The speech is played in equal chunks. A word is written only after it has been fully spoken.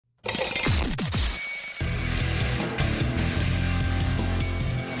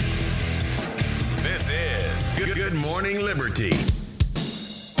Good Morning Liberty.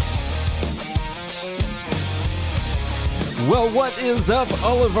 Well, what is up,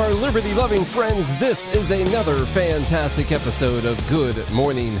 all of our liberty-loving friends? This is another fantastic episode of Good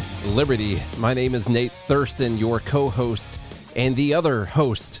Morning Liberty. My name is Nate Thurston, your co-host, and the other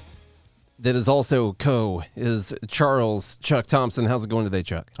host that is also is Charles Chuck Thompson. How's it going today,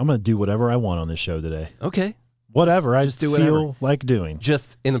 Chuck? I'm going to do whatever I want on this show today. Okay. Whatever I Just do feel like doing.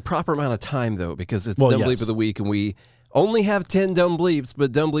 Just in the proper amount of time, though, because it's Well, Dumb yes. Bleep of the Week, and we only have 10 dumb bleeps,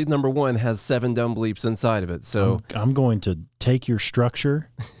 but Dumb Bleep number 1 has 7 dumb bleeps inside of it. So I'm going to take your structure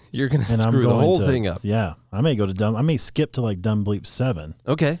you're going to and I'm screw going the whole to, thing up. Yeah. I may skip to like Dumb Bleep 7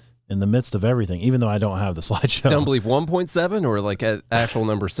 Okay. in the midst of everything, even though I don't have the slideshow. Dumb Bleep 1.7 or like at actual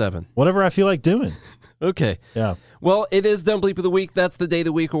number 7? Whatever I feel like doing. Okay. Yeah. Well, it is Dumb Bleep of the Week. That's the day of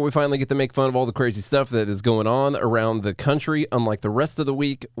the week where we finally get to make fun of all the crazy stuff that is going on around the country, unlike the rest of the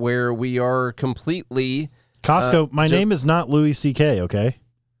week where we are completely... Costco, my name is not Louis C.K., okay?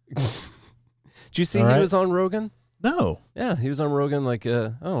 Did you see All he right. was on Rogan? No. Yeah, he was on Rogan like, I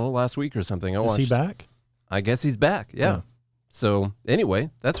don't know, last week or something. Is he back? I guess he's back, yeah. Yeah. So, anyway,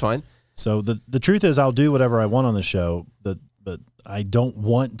 that's fine. So the truth is I'll do whatever I want on the show, but I don't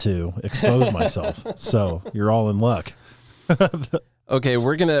want to expose myself. So you're all in luck. Okay,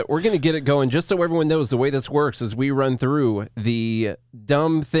 we're gonna get it going. Just so everyone knows, the way this works is we run through the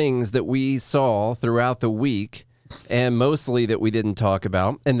dumb things that we saw throughout the week, and mostly that we didn't talk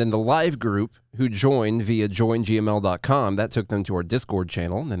about. And then the live group who joined via joingml.com, that took them to our Discord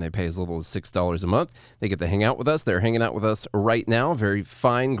channel, and then they pay as little as $6 a month. They get to hang out with us. They're hanging out with us right now. Very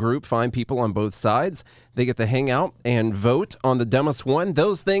fine group, fine people on both sides. They get to hang out and vote on the dumbest one.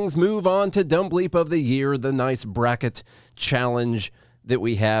 Those things move on to Dumb Bleep of the Year, the nice bracket challenge that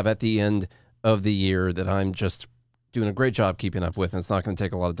we have at the end of the year that I'm just doing a great job keeping up with, and it's not going to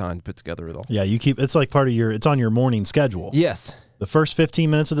take a lot of time to put together at all. Yeah, it's like part of it's on your morning schedule. Yes. The first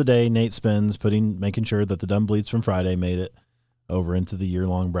 15 minutes of the day, Nate spends making sure that the Dumb Bleeps from Friday made it over into the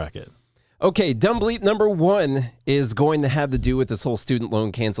year-long bracket. Okay, Dumb Bleep number 1 is going to have to do with this whole student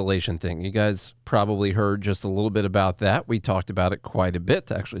loan cancellation thing. You guys probably heard just a little bit about that. We talked about it quite a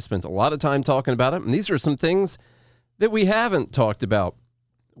bit, actually spent a lot of time talking about it, and these are some things that we haven't talked about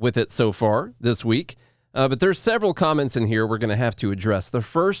with it so far this week. But there's several comments in here we're going to have to address. The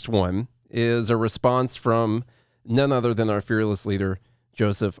first one is a response from none other than our fearless leader,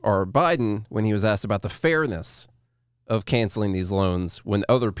 Joseph R. Biden, when he was asked about the fairness of canceling these loans when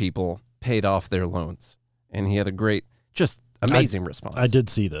other people paid off their loans. And he had a great, just amazing response. I did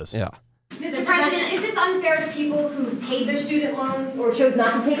see this. Yeah. Mr. President, is this unfair to people who paid their student loans or chose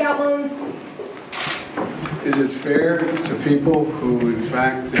not to take out loans? Is it fair to people who, in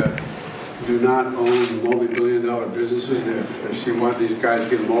fact, do not own multi-billion-dollar businesses if she wants these guys to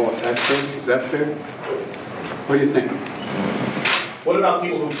give them all a tax break? Is that fair? What do you think? What about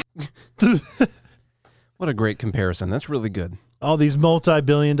people who... What a great comparison. That's really good. All these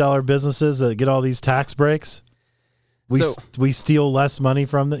multi-billion-dollar businesses that get all these tax breaks, we steal less money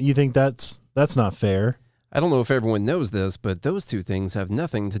from them. You think that's not fair? I don't know if everyone knows this, but those two things have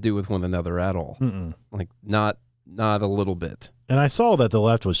nothing to do with one another at all. Mm-mm. Like, not a little bit. And I saw that the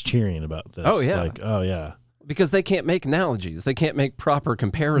left was cheering about this. Oh, yeah. Like, oh, yeah. Because they can't make analogies. They can't make proper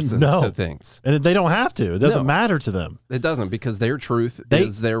comparisons No. to things. And they don't have to. It doesn't No. matter to them. It doesn't, because their truth They-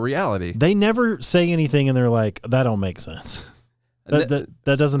 is their reality. They never say anything and they're like, that don't make sense. That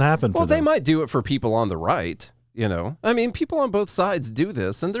doesn't happen for Well, them. they might do it for people on the right, you know. I mean, people on both sides do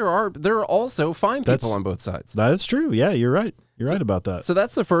this, and there are also fine people on both sides. That's true. Yeah, you're right. You're right about that. So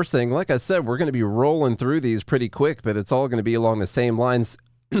that's the first thing. Like I said, we're going to be rolling through these pretty quick, but it's all going to be along the same lines.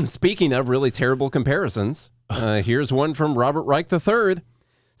 Speaking of really terrible comparisons, here's one from Robert Reich III.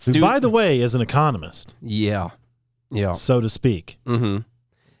 Who, by the way, is an economist. Yeah. So to speak.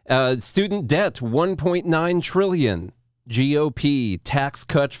 Mm-hmm. Student debt, $1.9 trillion. GOP, tax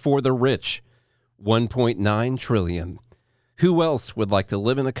cut for the rich, $1.9 trillion. Who else would like to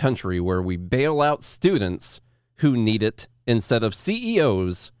live in a country where we bail out students who need it instead of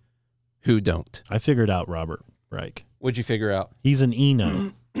CEOs who don't? I figured out Robert Reich. What'd you figure out? He's an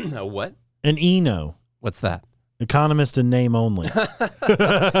ENO. A what? An ENO. What's that? Economist in name only.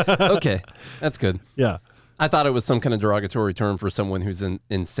 Okay, that's good. Yeah. I thought it was some kind of derogatory term for someone who's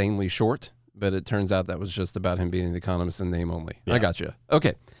insanely short, but it turns out that was just about him being an economist in name only. Yeah. I got you.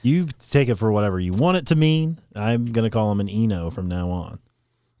 Okay. You take it for whatever you want it to mean. I'm going to call him an ENO from now on.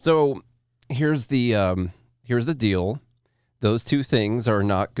 So here's the deal. Those two things are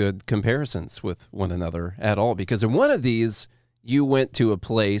not good comparisons with one another at all, because in one of these, you went to a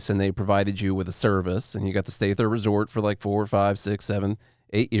place and they provided you with a service and you got to stay at their resort for like 4, 5, 6, 7,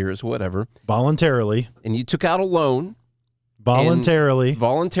 8 years, whatever. Voluntarily. And you took out a loan.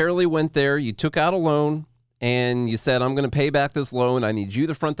 Voluntarily went there. You took out a loan and you said, I'm going to pay back this loan. I need you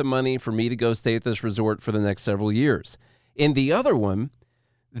to front the money for me to go stay at this resort for the next several years. In the other one,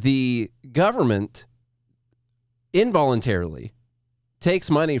 the government involuntarily takes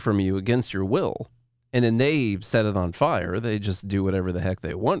money from you against your will, and then they set it on fire. They just do whatever the heck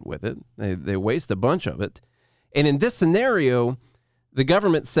they want with it. They waste a bunch of it. And in this scenario, the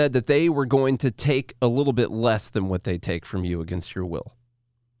government said that they were going to take a little bit less than what they take from you against your will.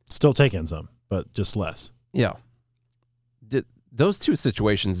 Still taking some, but just less. Yeah. Those two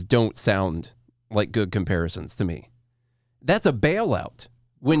situations don't sound like good comparisons to me. That's a bailout.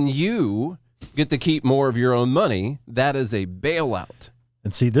 When you get to keep more of your own money, that is a bailout.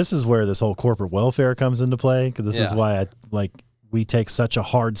 And see, this is where this whole corporate welfare comes into play, because this is why we take such a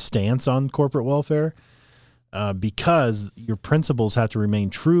hard stance on corporate welfare, because your principles have to remain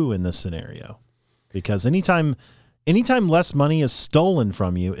true in this scenario. Because anytime less money is stolen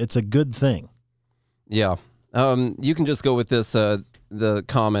from you, it's a good thing. Yeah. You can just go with this, the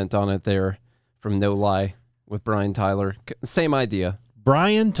comment on it there from No Lie with Brian Tyler. Same idea.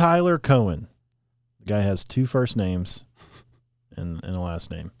 Brian Tyler Cohen. The guy has 2 first names and a last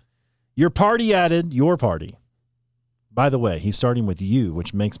name. Your party. By the way, he's starting with you,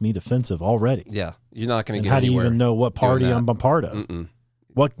 which makes me defensive already. Yeah, you're not going to get anywhere. How do you even know what party I'm a part of? Mm-mm.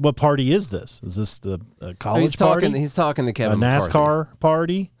 What party is this? Is this the college party? He's talking to Kevin a NASCAR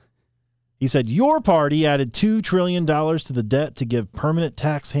party? He said, your party added $2 trillion to the debt to give permanent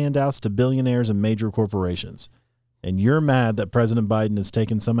tax handouts to billionaires and major corporations. And you're mad that President Biden has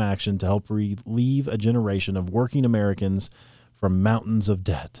taken some action to help relieve a generation of working Americans from mountains of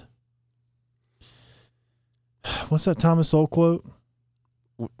debt. What's that Thomas Sowell quote?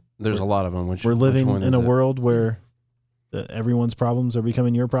 There's a lot of them. We're living in a world where everyone's problems are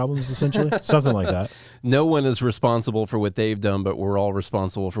becoming your problems, essentially? Something like that. No one is responsible for what they've done, but we're all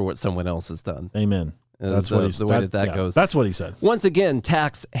responsible for what someone else has done. Amen. That's what the way that goes. That's what he said. Once again,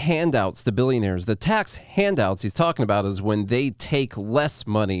 tax handouts to billionaires. The tax handouts he's talking about is when they take less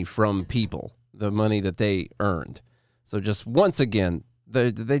money from people, the money that they earned. So just once again,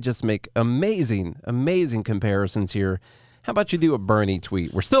 they just make amazing comparisons here. How about you do a Bernie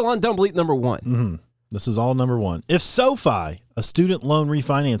tweet? We're still on Dumb Bleat number 1. Mm-hmm. This is all number 1. If SoFi, a student loan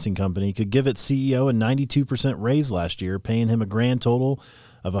refinancing company, could give its CEO a 92% raise last year, paying him a grand total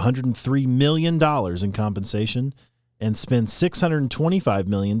of $103 million in compensation, and spend $625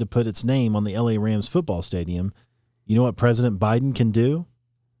 million to put its name on the LA Rams football stadium, you know what President Biden can do?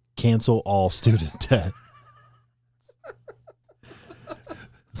 Cancel all student debt.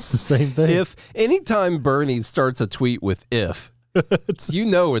 It's the same thing. If anytime Bernie starts a tweet with if, you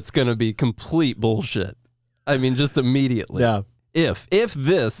know it's going to be complete bullshit. I mean, just immediately. Yeah. If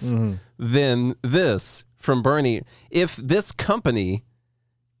this, then this from Bernie. If this company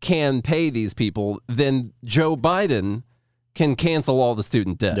can pay these people, then Joe Biden can cancel all the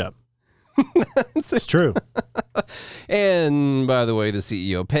student debt. Yeah. It's true. And by the way, the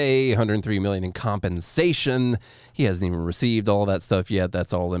CEO pay $103 million in compensation. He hasn't even received all that stuff yet.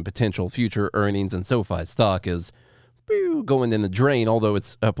 That's all in potential future earnings. And SoFi stock is going in the drain, although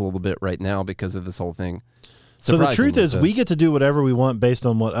it's up a little bit right now because of this whole thing. So the truth is, we get to do whatever we want based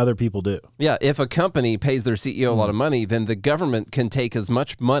on what other people do. Yeah, if a company pays their CEO a lot of money, then the government can take as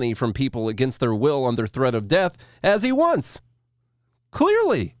much money from people against their will under threat of death as he wants.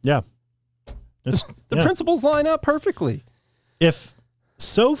 Clearly. Yeah. The principles line up perfectly. If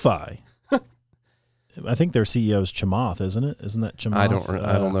SoFi, I think their CEO is Chamath, isn't it? Isn't that Chamath?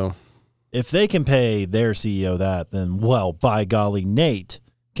 I don't know. If they can pay their CEO that, then, well, by golly, Nate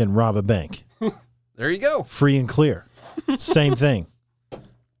can rob a bank. There you go. Free and clear. Same thing.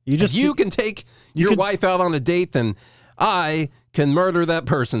 You can take your wife out on a date, then I can murder that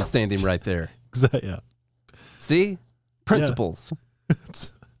person standing right there. Yeah. See? Principles. Yeah.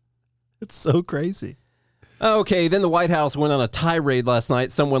 It's so crazy. Okay, then the White House went on a tirade last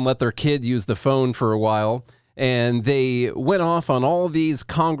night. Someone let their kid use the phone for a while, and they went off on all these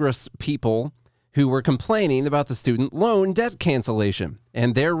Congress people who were complaining about the student loan debt cancellation.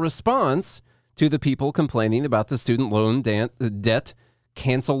 And their response to the people complaining about the student loan debt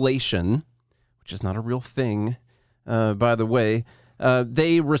cancellation, which is not a real thing, by the way,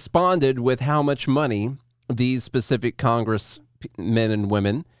 they responded with how much money these specific Congress men and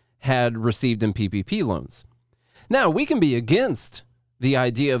women had received in PPP loans. Now, we can be against the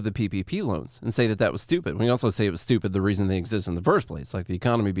idea of the PPP loans and say that that was stupid. We can also say it was stupid the reason they exist in the first place, like the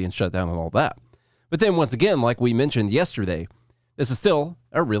economy being shut down and all that. But then once again, like we mentioned yesterday, this is still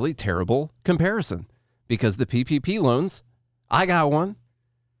a really terrible comparison because the PPP loans, I got one,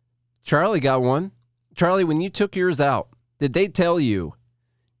 Charlie got one. Charlie, when you took yours out, did they tell you,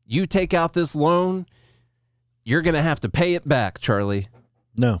 you take out this loan, you're going to have to pay it back, Charlie?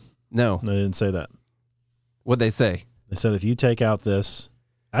 No, No. they didn't say that. What'd they say? They said if you take out this,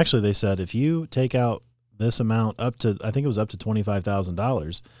 actually they said if you take out this amount up to, I think it was up to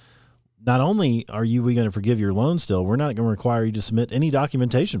 $25,000, not only are we going to forgive your loan still, we're not going to require you to submit any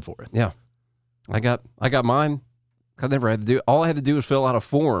documentation for it. Yeah. I got mine. I never had to do, all I had to do was fill out a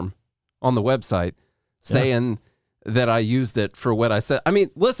form on the website saying that I used it for what I said. I mean,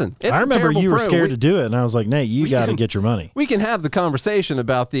 listen, it's I remember a terrible you were pro. scared to do it, and I was like, Nate, you got to get your money. We can have the conversation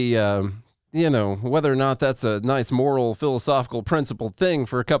about the, whether or not that's a nice moral, philosophical, principled thing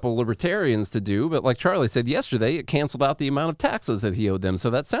for a couple of libertarians to do. But like Charlie said yesterday, it canceled out the amount of taxes that he owed them. So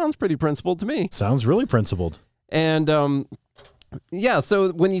that sounds pretty principled to me. Sounds really principled. And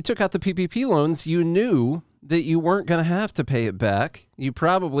so when you took out the PPP loans, you knew that you weren't going to have to pay it back. You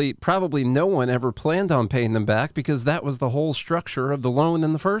probably no one ever planned on paying them back because that was the whole structure of the loan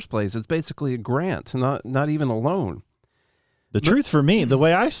in the first place. It's basically a grant, not even a loan. The truth for me, the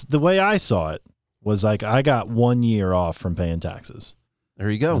way I saw it was like I got 1 year off from paying taxes.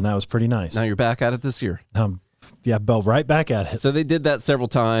 There you go. And that was pretty nice. Now you're back at it this year. Yeah, Bill, right back at it. So they did that several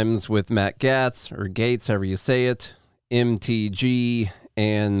times with Matt Gaetz, or Gates, however you say it, MTG,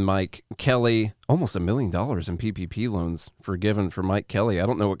 and Mike Kelly. Almost $1 million in PPP loans forgiven for Mike Kelly. I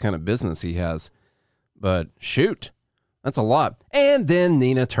don't know what kind of business he has, but shoot, that's a lot. And then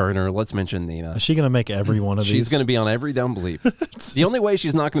Nina Turner. Let's mention Nina. Is she going to make every one of these? She's going to be on every dumb bleep. The only way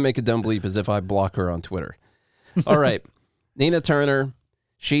she's not going to make a dumb bleep is if I block her on Twitter. All right. Nina Turner,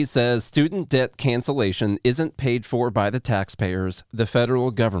 she says student debt cancellation isn't paid for by the taxpayers. The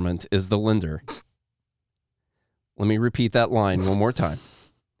federal government is the lender. Let me repeat that line one more time.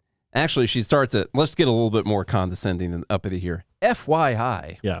 Actually, she starts it. Let's get a little bit more condescending and uppity here.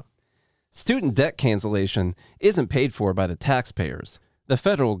 FYI. Yeah. Student debt cancellation isn't paid for by the taxpayers. The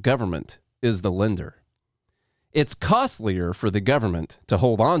federal government is the lender. It's costlier for the government to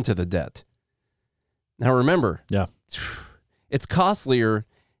hold on to the debt. Now remember, it's costlier.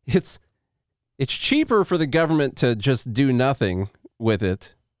 It's cheaper for the government to just do nothing with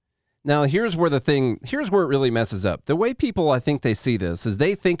it. Now, here's where it really messes up. The way people, I think they see this is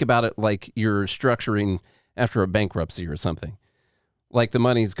they think about it like you're structuring after a bankruptcy or something. Like the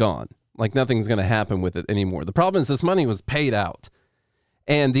money's gone. Like nothing's going to happen with it anymore. The problem is this money was paid out.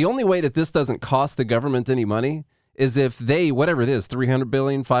 And the only way that this doesn't cost the government any money is if they, whatever it is, $300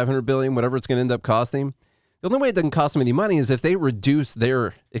 billion, $500 billion, whatever it's going to end up costing, the only way it doesn't cost them any money is if they reduce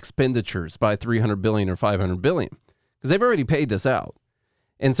their expenditures by $300 billion or $500 billion, because they've already paid this out.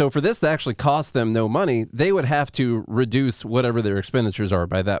 And so for this to actually cost them no money, they would have to reduce whatever their expenditures are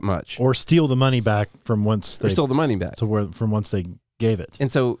by that much. Or steal the money back from whence they steal the money back. From whence they gave it.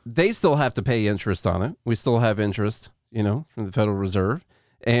 And so they still have to pay interest on it. We still have interest, from the Federal Reserve.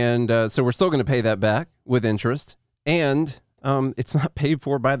 And so we're still going to pay that back with interest. And it's not paid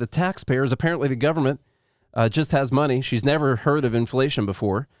for by the taxpayers. Apparently the government just has money. She's never heard of inflation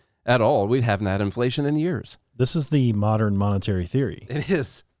before at all. We haven't had inflation in years. This is the modern monetary theory. It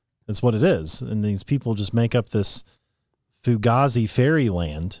is. That's what it is. And these people just make up this Fugazi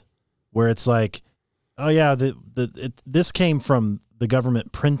fairyland where it's like, oh yeah, this came from the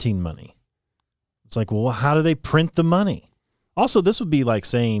government printing money. It's like, well, how do they print the money? Also, this would be like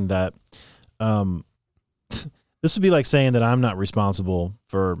saying that, I'm not responsible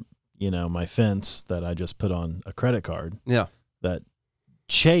for, my fence that I just put on a credit card. Yeah. That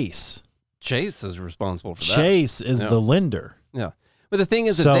Chase is responsible for that. Chase is the lender. Yeah. But the thing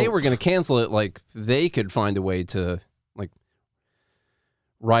is, if they were going to cancel it, like they could find a way to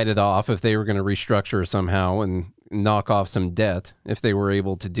write it off if they were going to restructure somehow and knock off some debt if they were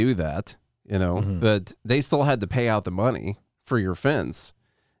able to do that, but they still had to pay out the money for your fence.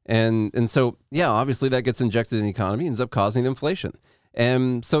 And so, yeah, obviously that gets injected in the economy, ends up causing inflation.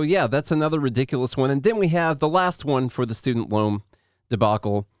 And so, yeah, that's another ridiculous one. And then we have the last one for the student loan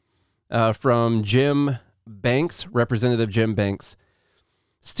debacle from Jim Banks, Representative Jim Banks.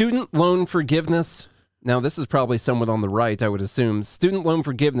 Student loan forgiveness. Now, this is probably someone on the right, I would assume. Student loan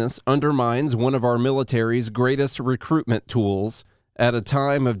forgiveness undermines one of our military's greatest recruitment tools at a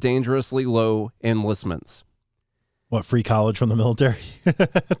time of dangerously low enlistments. What, free college from the military?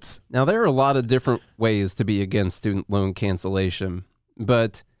 Now, there are a lot of different ways to be against student loan cancellation,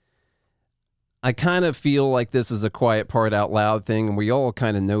 but I kind of feel like this is a quiet part out loud thing, and we all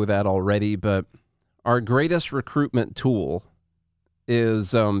kind of know that already, but our greatest recruitment tool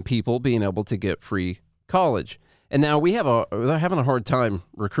is people being able to get free college. And now they're having a hard time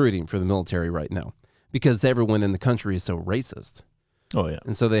recruiting for the military right now because everyone in the country is so racist. Oh, yeah.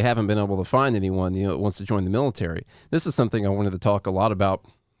 And so they haven't been able to find anyone, that wants to join the military. This is something I wanted to talk a lot about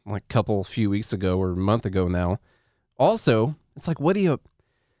like a few weeks ago or a month ago now. Also, it's like, what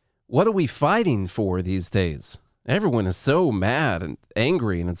are we fighting for these days? Everyone is so mad and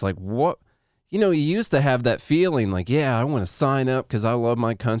angry. And it's like, what? You used to have that feeling like, yeah, I want to sign up because I love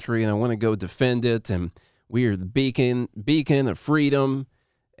my country and I want to go defend it. And we are the beacon of freedom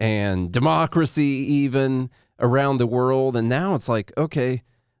and democracy even around the world. And now it's like, okay,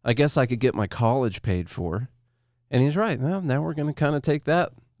 I guess I could get my college paid for. And he's right. Well, now we're going to kind of take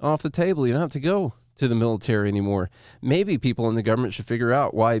that off the table. You don't have to go to the military anymore. Maybe people in the government should figure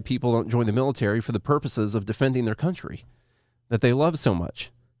out why people don't join the military for the purposes of defending their country that they love so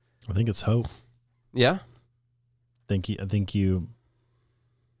much. I think it's hope. Yeah. I think you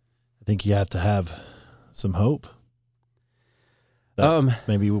have to have some hope. That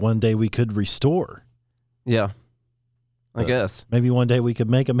maybe one day we could restore. Yeah. I guess. Maybe one day we could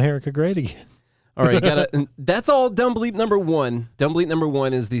make America great again. All right, that's all dumb bleep number one. Dumb bleep number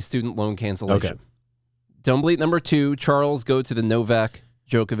one is the student loan cancellation. Okay. Dumb bleep number two, Charles, go to the Novak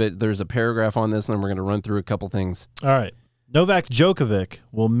Djokovic. There's a paragraph on this, and then we're going to run through a couple things. All right. Novak Djokovic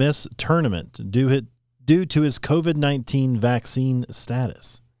will miss tournament due to his COVID-19 vaccine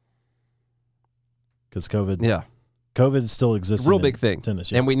status. Because COVID still exists. Real big thing.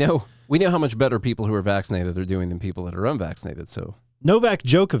 Tennis, and we know how much better people who are vaccinated are doing than people that are unvaccinated. So Novak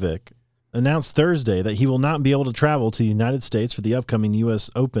Djokovic announced Thursday that he will not be able to travel to the United States for the upcoming U.S.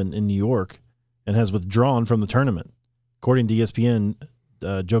 Open in New York and has withdrawn from the tournament. According to ESPN,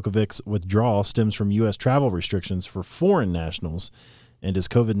 Djokovic's withdrawal stems from U.S. travel restrictions for foreign nationals and his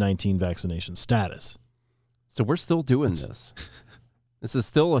COVID-19 vaccination status. So we're still doing this. This is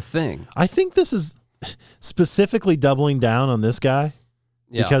still a thing. I think this is specifically doubling down on this guy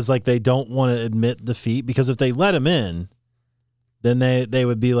because they don't want to admit defeat, because if they let him in, then they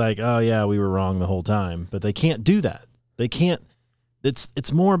would be like, oh, yeah, we were wrong the whole time. But they can't do that. They can't.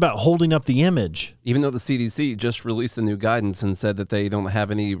 It's more about holding up the image. Even though the CDC just released a new guidance and said that they don't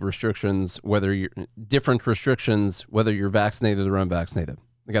have any restrictions, whether you're vaccinated or unvaccinated.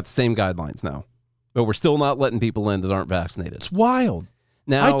 They got the same guidelines now. But we're still not letting people in that aren't vaccinated. It's wild.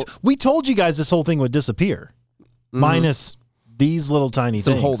 Now, we told you guys this whole thing would disappear, minus these little tiny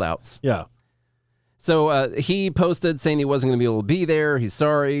some things. holdouts. Yeah. So he posted saying he wasn't going to be able to be there. He's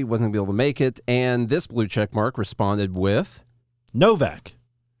sorry. He wasn't going to be able to make it. And this blue check mark responded with, Novak,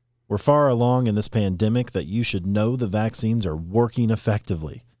 we're far along in this pandemic that you should know the vaccines are working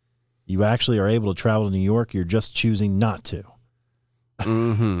effectively. You actually are able to travel to New York. You're just choosing not to.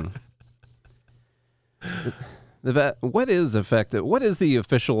 Mm-hmm. What is effective? What is the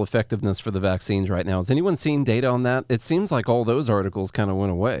official effectiveness for the vaccines right now? Has anyone seen data on that? It seems like all those articles kind of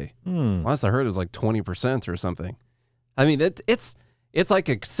went away. Last I heard, it was like 20% or something. I mean, it's like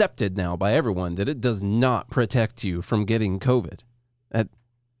accepted now by everyone that it does not protect you from getting COVID at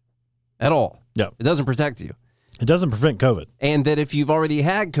all. Yeah, it doesn't protect you. It doesn't prevent COVID, and that if you've already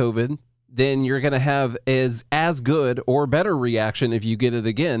had COVID, then you're going to have as good or better reaction if you get it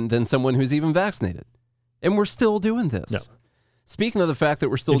again than someone who's even vaccinated. And we're still doing this. No. Speaking of the fact that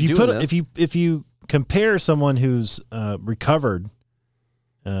we're still doing this. If you compare someone who's recovered,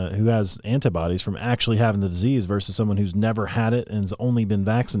 who has antibodies from actually having the disease versus someone who's never had it and has only been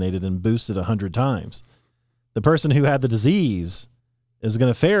vaccinated and boosted 100 times, the person who had the disease is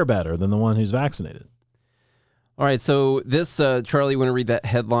going to fare better than the one who's vaccinated. All right, so this, Charlie, you want to read that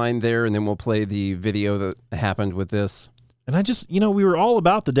headline there, and then we'll play the video that happened with this? And I just, we were all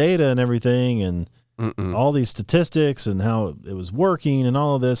about the data and everything and all these statistics and how it was working and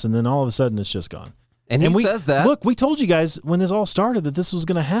all of this, and then all of a sudden it's just gone. And he says that. Look, we told you guys when this all started that this was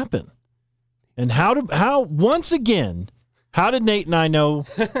going to happen. And once again, how did Nate and I know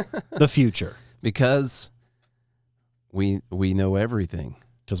the future? Because we know everything.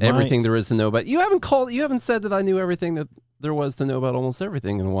 Everything there is to know about. You haven't said that I knew everything that there was to know about almost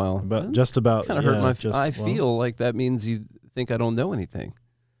everything in a while. But just about. Kind of hurt my. I feel like that means you think I don't know anything.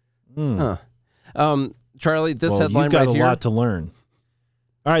 Huh. Charlie, this headline right here. You've got a lot to learn.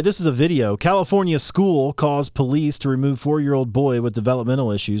 All right, this is a video. California school calls police to remove 4-year-old boy with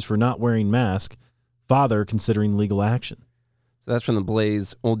developmental issues for not wearing mask. Father considering legal action. So that's from The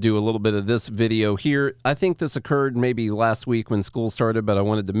Blaze. We'll do a little bit of this video here. I think this occurred maybe last week when school started, but I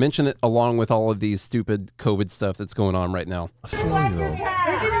wanted to mention it along with all of these stupid COVID stuff that's going on right now. A 4-year-old.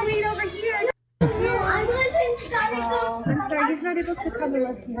 We're gonna wait over here. No, I wasn't. I'm sorry, he's not able to come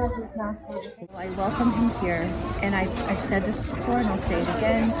unless he has his mask on. Well, I welcome him here, and I've said this before, and I'll say it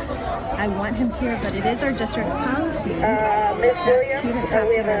again. I want him here, but it is our district's policy that students have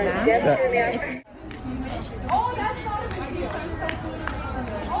to wear masks. Oh, that's not a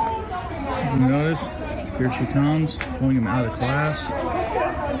Doesn't notice. Here she comes, pulling him out of class.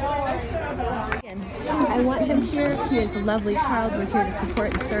 I want him here. He is a lovely child. We're here to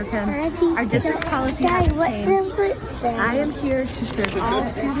support and serve him. Our district's policy has changed. I am here to serve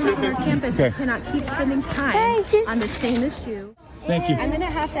all students on our campus who cannot keep spending time on the same issue. Thank you. I'm going to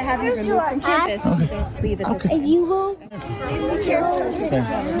have you removed from campus. You don't leave at this If you will. Be careful.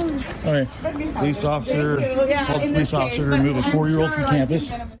 All right. Police officer, called the police officer to remove a 4-year-old from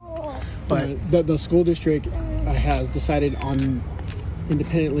campus. But the school district has decided on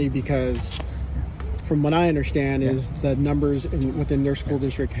independently because, from what I understand, is the numbers within their school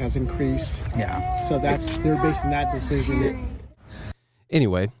district has increased. Yeah. So they're basing that decision.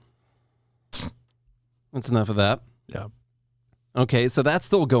 Anyway, that's enough of that. Yeah. Okay, so that's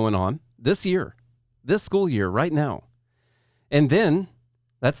still going on this year, this school year, right now. And then,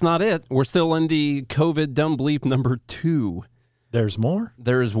 that's not it. We're still in the COVID dumb bleep number 2. There's more?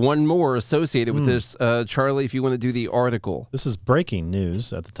 There's one more associated with this. Charlie, if you want to do the article. This is breaking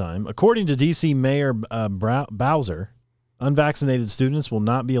news at the time. According to D.C. Mayor Bowser, unvaccinated students will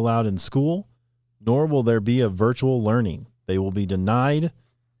not be allowed in school, nor will there be a virtual learning. They will be denied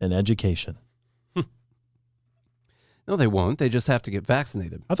an education. No, they won't. They just have to get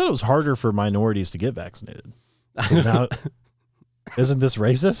vaccinated. I thought it was harder for minorities to get vaccinated. Now, isn't this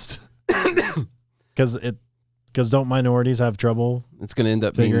racist? Because don't minorities have trouble It's going to end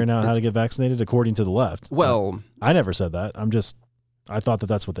up figuring out how to get vaccinated, according to the left? Well, I never said that. I thought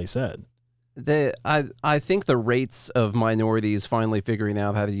that's what they said. I think the rates of minorities finally figuring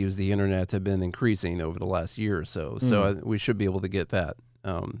out how to use the internet have been increasing over the last year or so. So we should be able to get that.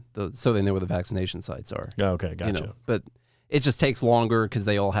 So they know where the vaccination sites are. Okay, gotcha. But it just takes longer because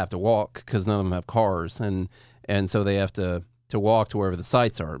they all have to walk because none of them have cars, and so they have to walk to wherever the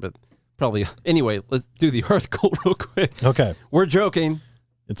sites are. But probably anyway. Let's do the article real quick. Okay, we're joking.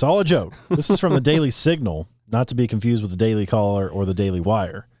 It's all a joke. This is from the Daily Signal, not to be confused with the Daily Caller or the Daily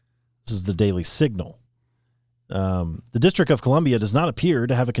Wire. This is the Daily Signal. The District of Columbia does not appear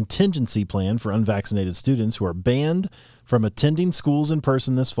to have a contingency plan for unvaccinated students who are banned from attending schools in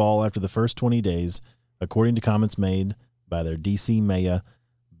person this fall after the first 20 days, according to comments made by their D.C. Mayor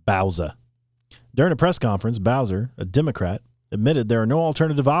Bowser. During a press conference, Bowser, a Democrat, admitted there are no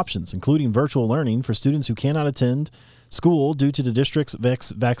alternative options, including virtual learning for students who cannot attend school due to the district's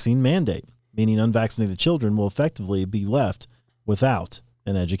vaccine mandate, meaning unvaccinated children will effectively be left without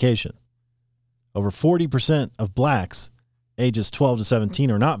an education. Over 40% of blacks ages 12 to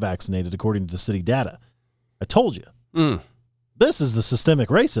 17 are not vaccinated, according to the city data. I told you. This is the systemic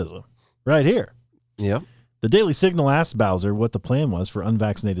racism right here. Yep. The Daily Signal asked Bowser what the plan was for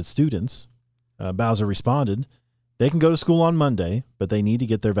unvaccinated students. Bowser responded, they can go to school on Monday, but they need to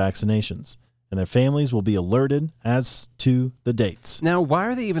get their vaccinations, and their families will be alerted as to the dates. Now, why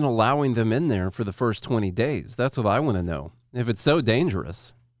are they even allowing them in there for the first 20 days? That's what I want to know. If it's so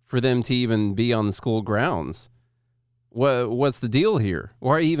dangerous for them to even be on the school grounds, what's the deal here?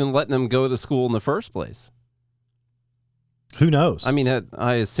 Why are you even letting them go to school in the first place? Who knows? I mean,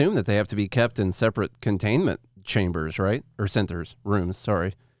 I assume that they have to be kept in separate containment chambers, right? Or centers, rooms,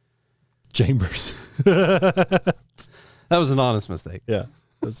 sorry. Chambers. That was an honest mistake. Yeah.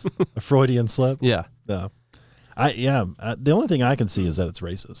 That's a Freudian slip. Yeah. No. The only thing I can see is that it's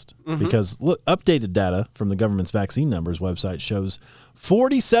racist because look, updated data from the government's vaccine numbers website shows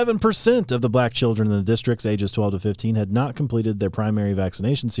 47% of the black children in the districts ages 12 to 15 had not completed their primary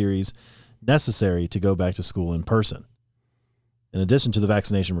vaccination series necessary to go back to school in person. In addition to the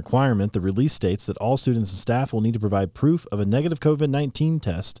vaccination requirement, the release states that all students and staff will need to provide proof of a negative COVID-19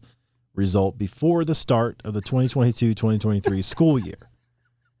 test result before the start of the 2022-2023 school year.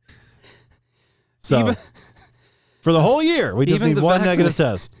 So, for the whole year, we just need one negative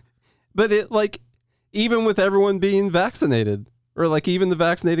test. But even with everyone being vaccinated, or even the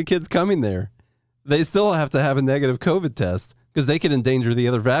vaccinated kids coming there, they still have to have a negative COVID test because they could endanger the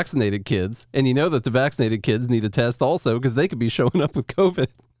other vaccinated kids. And you know that the vaccinated kids need a test also because they could be showing up with COVID.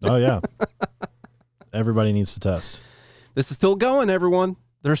 Oh, yeah. Everybody needs to test. This is still going, everyone.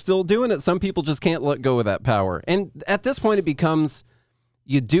 They're still doing it. Some people just can't let go of that power. And at this point, it becomes,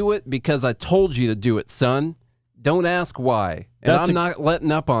 you do it because I told you to do it, son. Don't ask why. And I'm not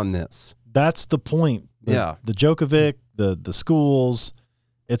letting up on this. That's the point. The Djokovic, the schools,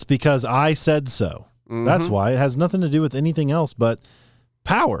 it's because I said so. That's why. It has nothing to do with anything else but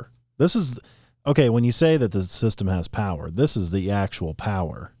power. This is, okay, when you say that the system has power, this is the actual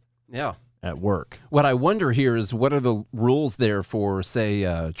power. Yeah. At work. What I wonder here is what are the rules there for,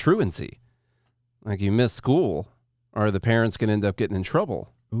 say, truancy? Like you miss school, are the parents going to end up getting in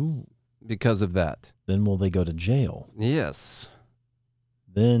trouble? Ooh. Because of that. Then will they go to jail? Yes.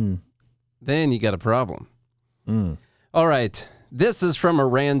 Then then you got a problem. All right. This is from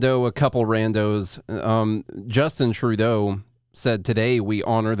a couple randos. Justin Trudeau said, today we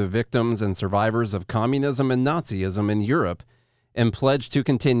honor the victims and survivors of communism and Nazism in Europe and pledge to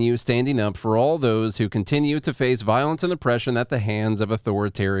continue standing up for all those who continue to face violence and oppression at the hands of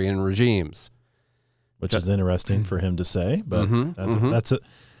authoritarian regimes. Which is interesting for him to say, but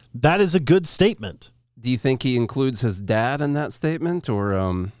that is a good statement. Do you think he includes his dad in that statement,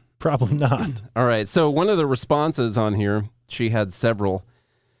 or Probably not. All right, so one of the responses on here, she had several.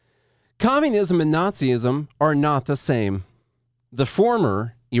 Communism and Nazism are not the same. The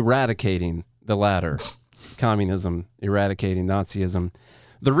former eradicating the latter. Communism eradicating Nazism.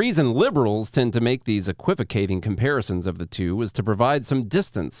 The reason liberals tend to make these equivocating comparisons of the two is to provide some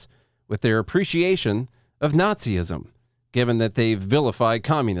distance with their appreciation of Nazism, given that they've vilified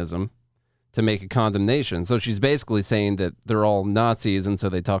communism to make a condemnation. So she's basically saying that they're all Nazis, and so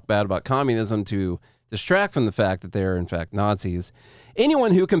they talk bad about communism to distract from the fact that they're in fact Nazis.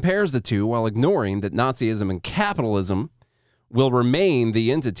 Anyone who compares the two while ignoring that Nazism and capitalism will remain the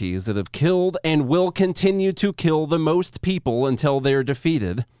entities that have killed and will continue to kill the most people until they're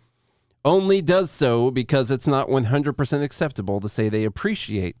defeated only does so because it's not 100% acceptable to say they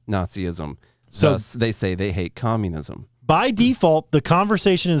appreciate Nazism. So thus, they say they hate communism. By default, the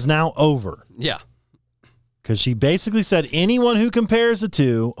conversation is now over. Yeah. Because she basically said anyone who compares the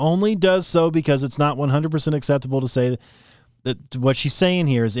two only does so because it's not 100% acceptable to say that. What she's saying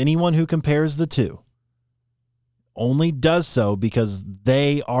here is anyone who compares the two only does so because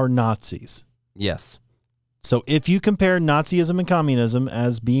they are Nazis. Yes. So if you compare Nazism and communism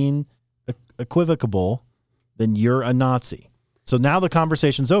as being equivocable, then you're a Nazi. So now the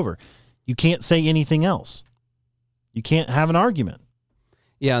conversation's over. You can't say anything else. You can't have an argument.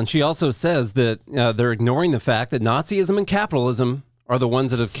 Yeah, and she also says that they're ignoring the fact that Nazism and capitalism are the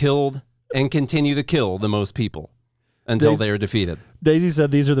ones that have killed and continue to kill the most people until they are defeated. Daisy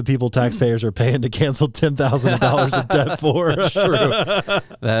said these are the people taxpayers are paying to cancel $10,000 in debt for.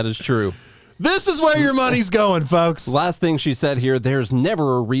 True. That is true. This is where your money's going, folks. Last thing she said here, there's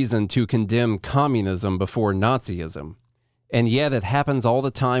never a reason to condemn communism before Nazism. And yet it happens all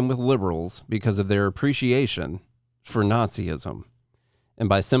the time with liberals because of their appreciation for Nazism. And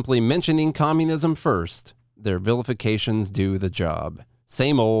by simply mentioning communism first, their vilifications do the job.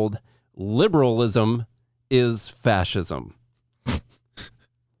 Same old, liberalism is fascism.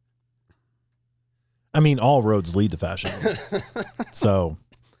 I mean, all roads lead to fascism. So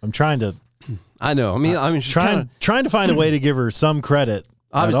I'm trying to... I know. I mean, she's trying to find a way to give her some credit.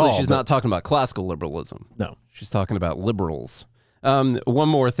 Obviously, she's not talking about classical liberalism. No. She's talking about liberals. One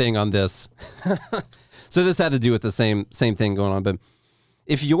more thing on this. So this had to do with the same thing going on, but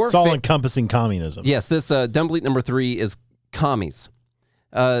if you're... It's all encompassing communism. Yes, this dumb bleat number 3 is commies.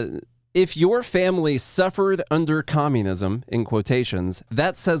 If your family suffered under communism, in quotations,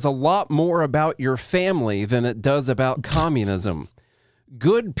 that says a lot more about your family than it does about communism.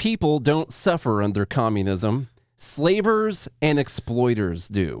 Good people don't suffer under communism. Slavers and exploiters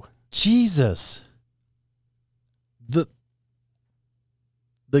do. Jesus. The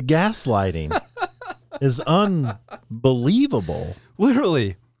gaslighting is unbelievable.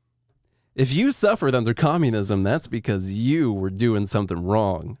 Literally. If you suffered under communism, that's because you were doing something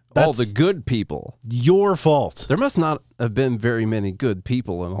wrong. All the good people. Your fault. There must not have been very many good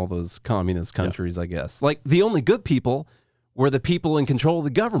people in all those communist countries, I guess. Like, the only good people were the people in control of the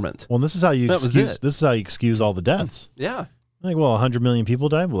government. Well, this is how you excuse all the deaths. Yeah. Like, well, 100 million people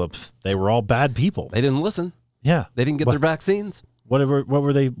died. Well, they were all bad people. They didn't listen. Yeah. They didn't get their vaccines. What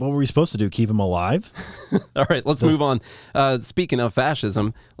were we supposed to do? Keep them alive? All right, let's move on. Speaking of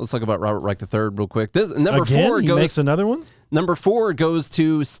fascism, let's talk about Robert Reich III real quick. This number Again, 4 he goes. makes another one. Number 4 goes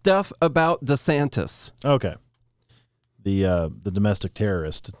to stuff about DeSantis. Okay. The domestic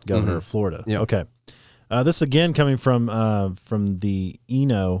terrorist governor of Florida. Yep. Okay. This again coming from the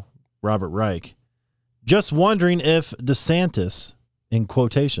Eno Robert Reich. Just wondering if DeSantis, in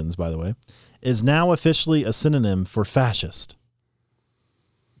quotations by the way, is now officially a synonym for fascist.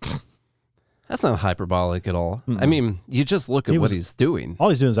 That's not hyperbolic at all. I mean, you just look at what he's doing. All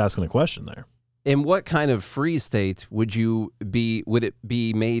he's doing is asking a question there. In what kind of free state would it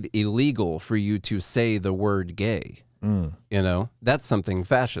be made illegal for you to say the word gay? You know, that's something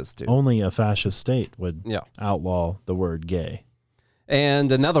fascists do. Only a fascist state would outlaw the word gay. And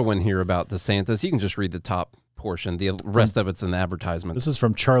another one here about DeSantis. You can just read the top portion. The rest of it's an advertisement. This is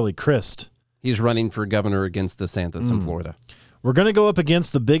from Charlie Crist. He's running for governor against DeSantis in Florida. We're going to go up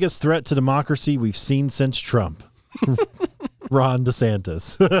against the biggest threat to democracy we've seen since Trump. Ron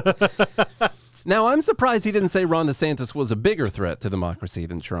DeSantis. Now, I'm surprised he didn't say Ron DeSantis was a bigger threat to democracy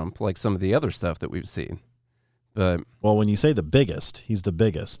than Trump, like some of the other stuff that we've seen. But Well, when you say the biggest, he's the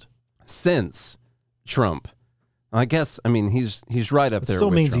biggest. since Trump, I guess, I mean, he's right up It there still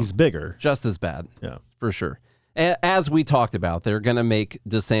with means Trump. he's bigger. Just as bad. Yeah. For sure. As we talked about, they're going to make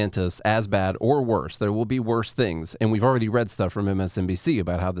DeSantis as bad or worse. There will be worse things. And we've already read stuff from MSNBC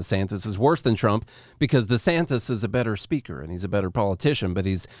about how DeSantis is worse than Trump because DeSantis is a better speaker and he's a better politician, but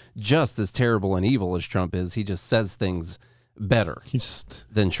he's just as terrible and evil as Trump is. He just says things better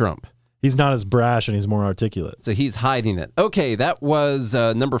than Trump. He's not as brash and he's more articulate. So he's hiding it. Okay, that was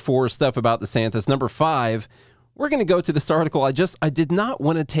number 4 stuff about DeSantis. Number 5, we're going to go to this article. I did not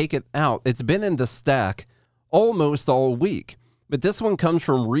want to take it out. It's been in the stack almost all week. But this one comes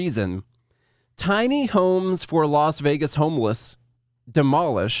from Reason. Tiny homes for Las Vegas homeless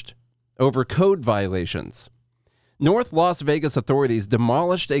demolished over code violations. North Las Vegas authorities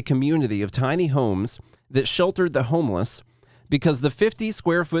demolished a community of tiny homes that sheltered the homeless because the 50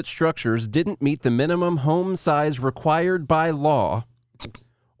 square foot structures didn't meet the minimum home size required by law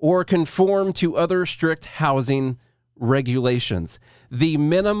or conform to other strict housing regulations. The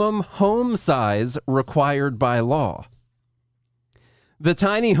minimum home size required by law. The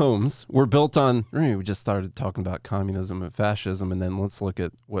tiny homes were built on, we just started talking about communism and fascism, and then let's look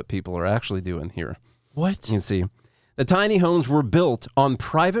at what people are actually doing here. What? You see, the tiny homes were built on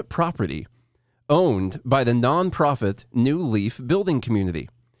private property owned by the nonprofit New Leaf building community.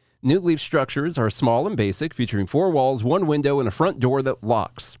 New Leaf structures are small and basic, featuring 4 walls, 1 window, and a front door that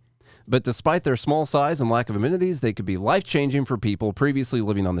locks. But despite their small size and lack of amenities, they could be life-changing for people previously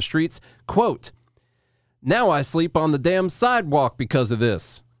living on the streets. Quote, "Now I sleep on the damn sidewalk because of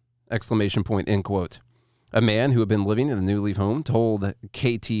this!" Exclamation point, end quote. A man who had been living in the New Leaf home told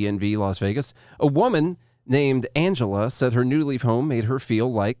KTNV Las Vegas, a woman named Angela said her New Leaf home made her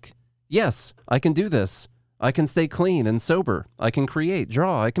feel like, yes, I can do this. I can stay clean and sober. I can create,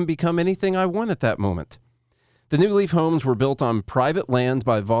 draw. I can become anything I want at that moment. The New Leaf homes were built on private land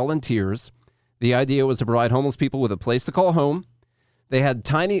by volunteers. The idea was to provide homeless people with a place to call home. They had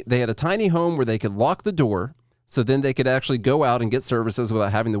a tiny home where they could lock the door, so then they could actually go out and get services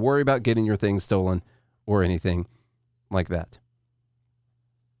without having to worry about getting your things stolen or anything like that.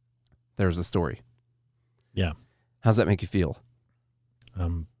 There's the story. Yeah. How's that make you feel?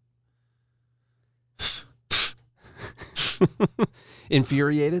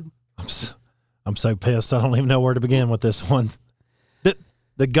 Infuriated? I'm so pissed. I don't even know where to begin with this one.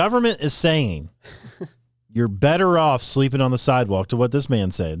 The government is saying you're better off sleeping on the sidewalk, to what this man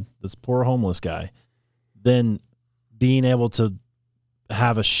said, this poor homeless guy, than being able to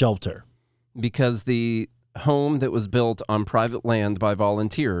have a shelter. Because the home that was built on private land by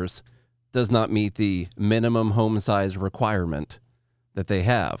volunteers does not meet the minimum home size requirement that they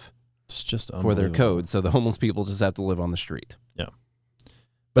have. It's just for their code. So the homeless people just have to live on the street. Yeah.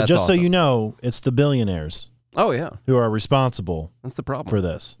 But That's just awesome. so you know, it's the billionaires Oh, yeah. who are responsible That's the problem. for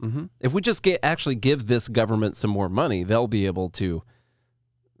this. Mm-hmm. If we just actually give this government some more money, they'll be able to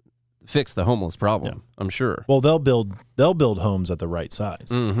fix the homeless problem, I'm sure. Well, they'll build homes at the right size.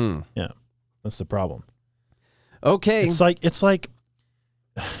 Mm-hmm. Yeah. That's the problem. Okay. It's like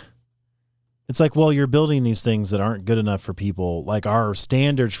well, you're building these things that aren't good enough for people. Like, our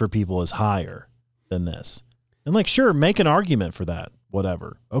standards for people is higher than this. And like, sure, make an argument for that.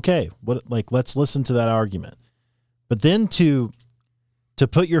 Whatever. Okay. Let's listen to that argument. But then to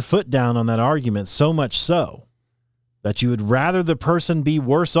put your foot down on that argument so much so that you would rather the person be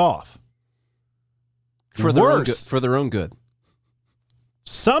worse off. For their own good.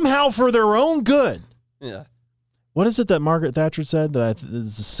 Somehow for their own good. Yeah. What is it that Margaret Thatcher said that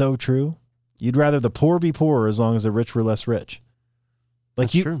is so true? You'd rather the poor be poorer as long as the rich were less rich.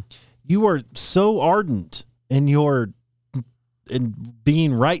 Like, That's true. You are so ardent in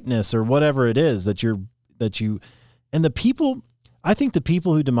being rightness or whatever it is that you and the people, I think the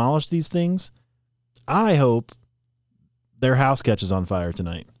people who demolish these things, I hope their house catches on fire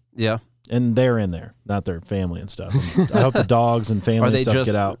tonight. Yeah. And they're in there, not their family and stuff. And I hope the dogs and family and stuff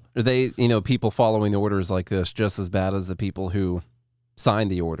get out. Are they, people following the orders like this just as bad as the people who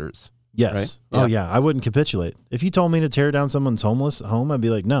signed the orders? Yes. Right? Oh, Yeah. yeah. I wouldn't capitulate. If you told me to tear down someone's homeless home, I'd be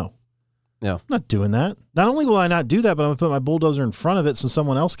like, no. Yeah. I'm not doing that. Not only will I not do that, but I'm going to put my bulldozer in front of it so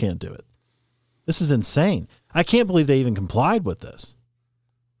someone else can't do it. This is insane. I can't believe they even complied with this.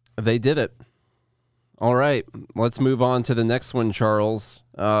 They did it. All right. Let's move on to the next one, Charles.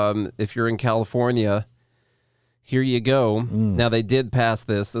 If you're in California, here you go. Now, they did pass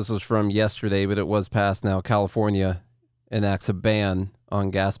this. This was from yesterday, but it was passed now. California enacts a ban on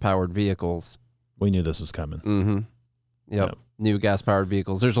gas-powered vehicles. We knew this was coming. Mm-hmm. Yep. New gas-powered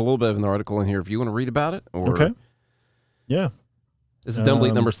vehicles. There's a little bit of an article in here if you want to read about it. Or Okay. Yeah. This is dumb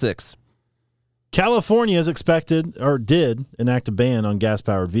bleep number 6. California is expected, or did, enact a ban on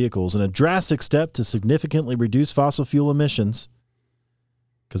gas-powered vehicles in a drastic step to significantly reduce fossil fuel emissions,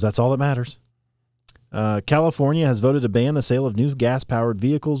 because that's all that matters. California has voted to ban the sale of new gas-powered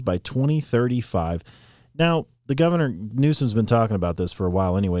vehicles by 2035. Now, the governor, Newsom's been talking about this for a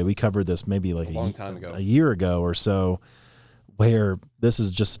while anyway. We covered this maybe like a long time ago, a year ago or so, where this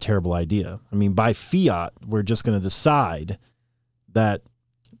is just a terrible idea. I mean, by fiat, we're just going to decide that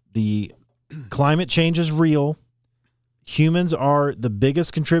the climate change is real. Humans are the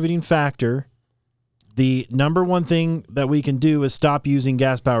biggest contributing factor. The number one thing that we can do is stop using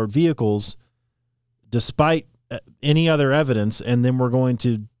gas-powered vehicles despite any other evidence, and then we're going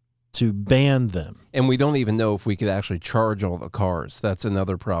to ban them. And we don't even know if we could actually charge all the cars. That's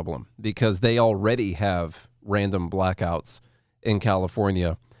another problem, because they already have random blackouts in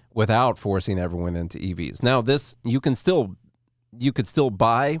California without forcing everyone into EVs. Now, this you could still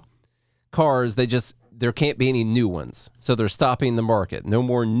buy cars. There can't be any new ones. So they're stopping the market. No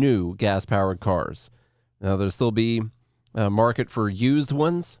more new gas-powered cars. Now, there'll still be a market for used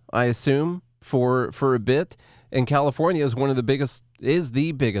ones, I assume, for a bit. And California is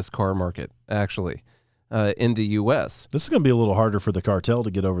the biggest car market, actually, in the U.S. This is going to be a little harder for the cartel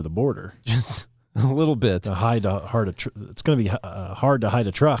to get over the border. Just a little bit. It's going to be hard to hide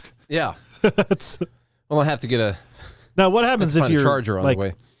a truck. Yeah. Well, I have to get Now, what happens if you're charger on the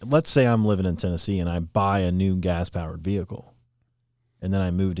way? Let's say I'm living in Tennessee and I buy a new gas-powered vehicle, and then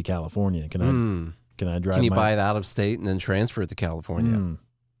I move to California. Can I drive? Can you buy it out of state and then transfer it to California?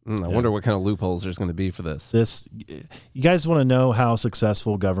 I wonder what kind of loopholes there's going to be for this. You guys want to know how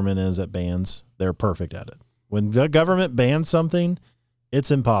successful government is at bans? They're perfect at it. When the government bans something, it's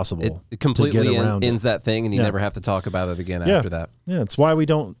impossible. It completely to get around ends that thing, and you never have to talk about it again after that. Yeah, it's why we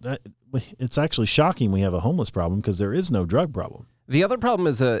don't. It's actually shocking we have a homeless problem, because there is no drug problem. The other problem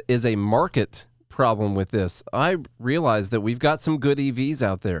is a market problem with this. I realize that we've got some good EVs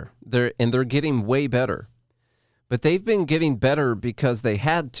out there. They're getting way better. But they've been getting better because they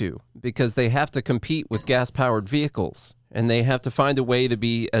had to, because they have to compete with gas-powered vehicles, and they have to find a way to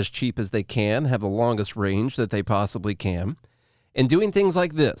be as cheap as they can, have the longest range that they possibly can. And doing things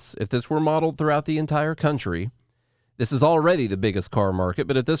like this, if this were modeled throughout the entire country, this is already the biggest car market,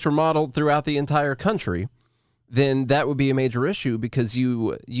 but if this were modeled throughout the entire country, then that would be a major issue, because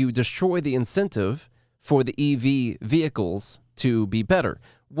you destroy the incentive for the EV vehicles to be better.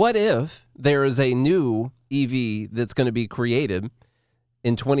 What if there is a new EV that's going to be created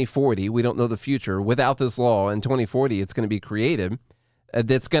in 2040? We don't know the future. Without this law, in 2040, it's going to be created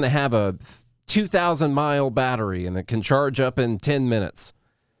that's going to have a 2,000-mile battery and it can charge up in 10 minutes.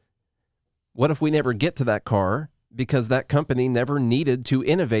 What if we never get to that car because that company never needed to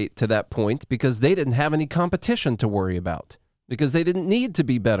innovate to that point, because they didn't have any competition to worry about, because they didn't need to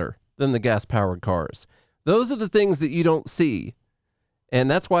be better than the gas-powered cars? Those are the things that you don't see. And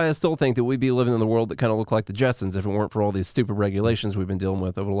that's why I still think that we'd be living in a world that kind of looked like the Jetsons if it weren't for all these stupid regulations we've been dealing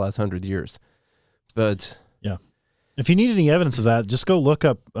with over the last 100 years. But yeah, if you need any evidence of that, just go look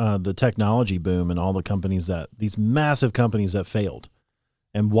up the technology boom and all the companies these massive companies that failed.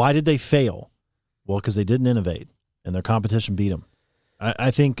 And why did they fail? Well, because they didn't innovate, and their competition beat them. I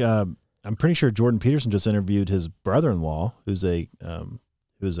think I'm pretty sure Jordan Peterson just interviewed his brother-in-law, who's a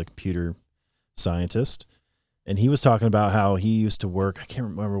computer scientist. And he was talking about how he used to work. I can't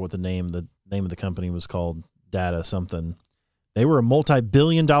remember what the name of the company was called. Data something. They were a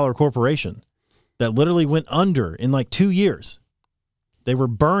multi-billion-dollar corporation that literally went under in like 2 years. They were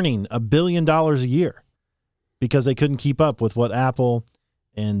burning $1 billion a year because they couldn't keep up with what Apple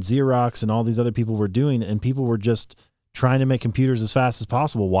and Xerox and all these other people were doing, and people were just trying to make computers as fast as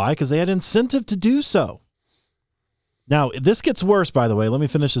possible. Why? Because they had incentive to do so. Now, this gets worse, by the way. Let me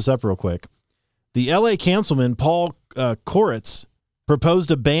finish this up real quick. The L.A. councilman, Paul Koretz, proposed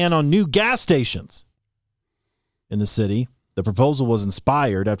a ban on new gas stations in the city. The proposal was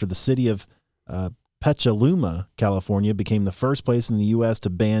inspired after the city of Petaluma, California, became the first place in the U.S. to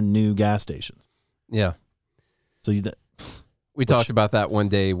ban new gas stations. Yeah. So we talked about that one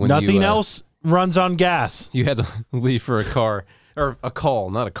day when nothing else runs on gas. You had to leave for a car, or a call,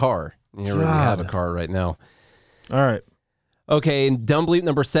 not a car. You don't really have a car right now. All right. Okay, and dumb bleep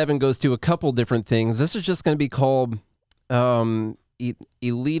number 7 goes to a couple different things. This is just going to be called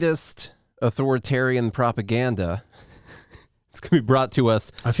elitist authoritarian propaganda. It's going to be brought to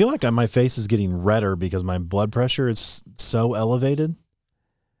us. I feel like my face is getting redder because my blood pressure is so elevated.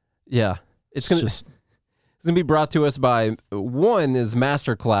 Yeah, it's going to. It's going to be brought to us by, one is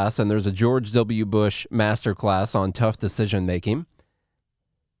Masterclass, and there's a George W. Bush Masterclass on tough decision making.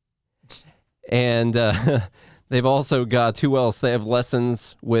 And they've also got, who else? They have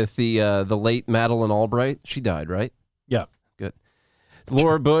lessons with the late Madeleine Albright. She died, right? Yeah. Good.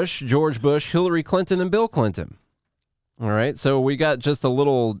 Laura Bush, George Bush, Hillary Clinton, and Bill Clinton. All right, so we got just a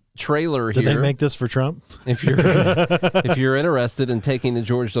little trailer here. Did they make this for Trump? If you're interested in taking the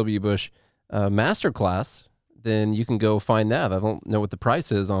George W. Bush Masterclass, then you can go find that. I don't know what the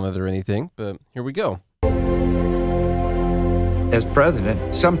price is on it or anything, but here we go. As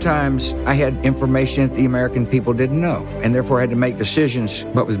president, sometimes I had information that the American people didn't know, and therefore I had to make decisions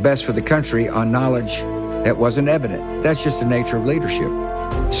what was best for the country on knowledge that wasn't evident. That's just the nature of leadership.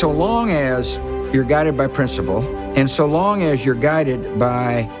 So long as you're guided by principle, and so long as you're guided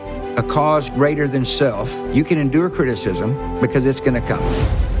by a cause greater than self, you can endure criticism because it's going to come.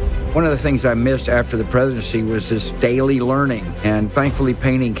 One of the things I missed after the presidency was this daily learning, and thankfully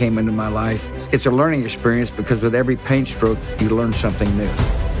painting came into my life. It's a learning experience because with every paint stroke, you learn something new.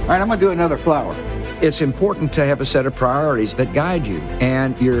 All right, I'm going to do another flower. It's important to have a set of priorities that guide you,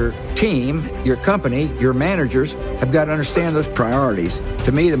 and your team, your company, your managers have got to understand those priorities.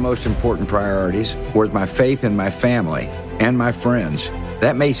 To me, the most important priorities were my faith in my family and my friends.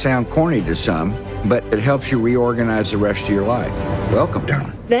 That may sound corny to some, but it helps you reorganize the rest of your life. Welcome,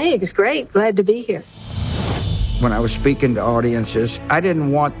 darling. Thanks, great. Glad to be here. When I was speaking to audiences, I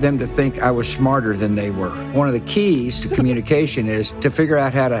didn't want them to think I was smarter than they were. One of the keys to communication is to figure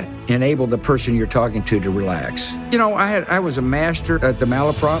out how to enable the person you're talking to relax. You know, I was a master at the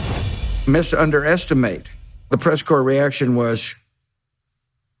malaprop. Underestimate. The press corps reaction was,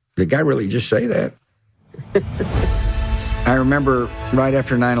 did the guy really just say that? I remember right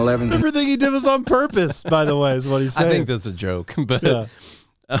after 9/11. Everything he did was on purpose, by the way, is what he's saying. I think that's a joke, but yeah.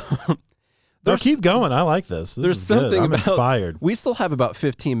 No, keep going. I like this. This there's is good. something I'm about, inspired. We still have about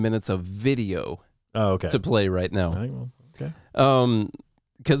 15 minutes of video to play right now. Okay.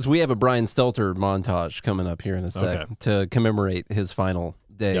 Because we have a Brian Stelter montage coming up here in a sec to commemorate his final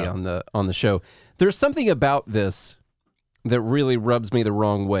day on the show. There's something about this that really rubs me the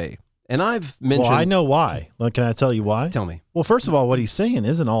wrong way. And I've mentioned... Well, I know why. Like, can I tell you why? Tell me. Well, first of all, what he's saying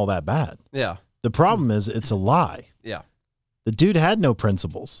isn't all that bad. Yeah. The problem is it's a lie. Yeah. The dude had no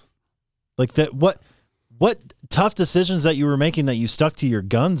principles. Like that. What tough decisions that you were making that you stuck to your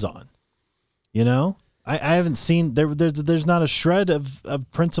guns on? You know, I haven't seen there's not a shred of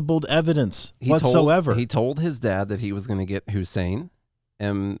principled evidence whatsoever. He told his dad that he was going to get Hussein,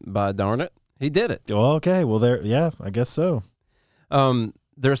 and by darn it, he did it. Well, okay. Well, I guess so.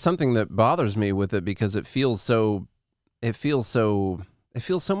 There's something that bothers me with it because it feels so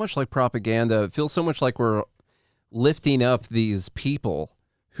much like propaganda. It feels so much like we're lifting up these people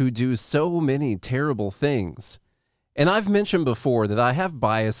who do so many terrible things. And I've mentioned before that I have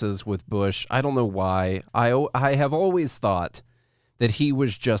biases with Bush. I don't know why. I have always thought that he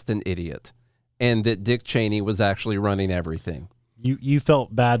was just an idiot and that Dick Cheney was actually running everything. You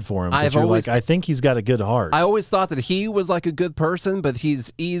felt bad for him. You're like, I think he's got a good heart. I always thought that he was like a good person, but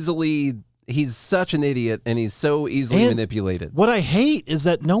he's such an idiot and he's so easily manipulated. What I hate is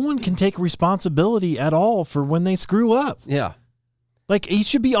that no one can take responsibility at all for when they screw up. Yeah. Like, he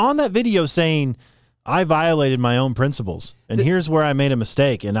should be on that video saying, I violated my own principles, and here's where I made a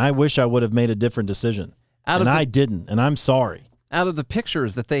mistake, and I wish I would have made a different decision. I didn't, and I'm sorry. Out of the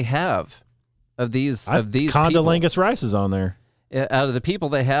pictures that they have of these Condolingus Rice is on there. Out of the people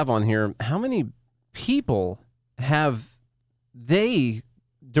they have on here, how many people have they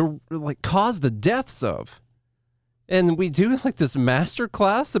caused the deaths of? And we do like this master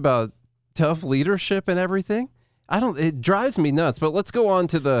class about tough leadership and everything. It drives me nuts, but let's go on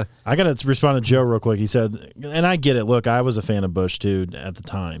to the... I got to respond to Joe real quick. He said, and I get it. Look, I was a fan of Bush, too, at the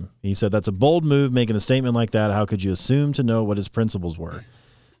time. He said, that's a bold move, making a statement like that. How could you assume to know what his principles were?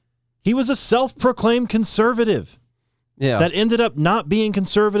 He was a self-proclaimed conservative that ended up not being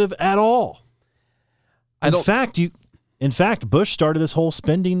conservative at all. In fact, Bush started this whole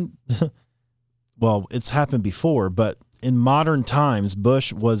spending... well, it's happened before, but in modern times,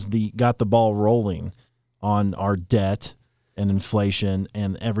 Bush got the ball rolling on our debt and inflation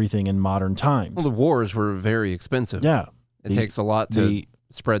and everything in modern times. Well, the wars were very expensive. Yeah. It takes a lot to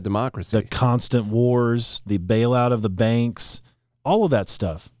spread democracy. The constant wars, the bailout of the banks, all of that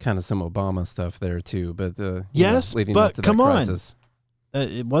stuff. Kind of some Obama stuff there too, but yes, leading but up to come that on. crisis.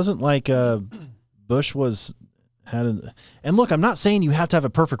 It wasn't like Bush and look, I'm not saying you have to have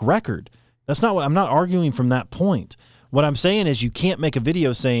a perfect record. That's not what I'm not arguing from that point. What I'm saying is you can't make a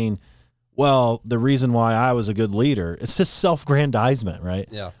video saying, well, the reason why I was a good leader, it's just self-grandizement, right?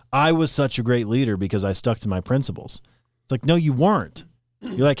 Yeah. I was such a great leader because I stuck to my principles. It's like, no, you weren't.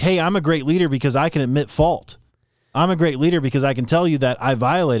 You're like, hey, I'm a great leader because I can admit fault. I'm a great leader because I can tell you that I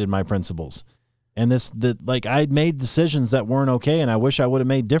violated my principles. And I made decisions that weren't okay, and I wish I would have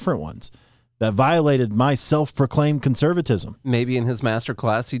made different ones that violated my self-proclaimed conservatism. Maybe in his master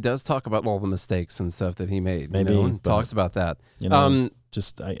class, he does talk about all the mistakes and stuff that he made. Maybe, and talks about that.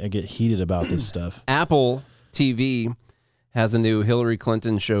 I get heated about this stuff. Apple TV has a new Hillary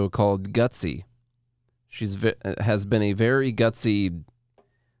Clinton show called Gutsy. Has been a very gutsy,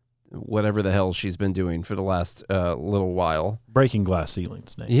 whatever the hell she's been doing for the last little while. Breaking glass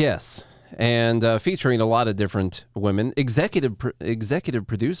ceilings, Nate. Yes. And featuring a lot of different women. Executive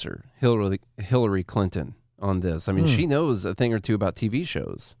producer Hillary Clinton on this. I mean, she knows a thing or two about TV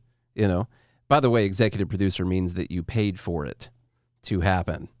shows, you know. By the way, executive producer means that you paid for it to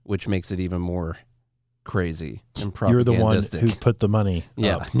happen, which makes it even more crazy and propagandistic. You're the one who put the money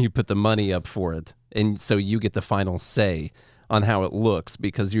up. You put the money up for it. And so you get the final say on how it looks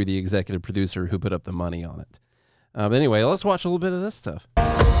because you're the executive producer who put up the money on it. But anyway, let's watch a little bit of this stuff.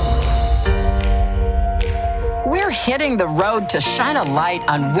 We're hitting the road to shine a light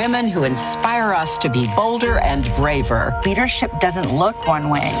on women who inspire us to be bolder and braver. Leadership doesn't look one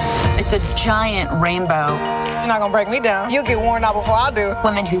way. It's a giant rainbow. You're not gonna break me down. You'll get worn out before I do.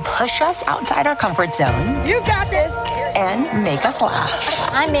 Women who push us outside our comfort zone. You got this. And make us laugh.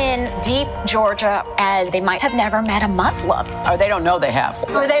 I'm in deep Georgia, and they might have never met a Muslim. Or they don't know they have.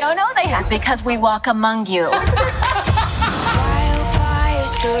 Or they don't know they have because we walk among you.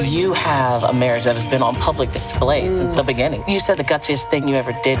 You have a marriage that has been on public display since the beginning. You said the gutsiest thing you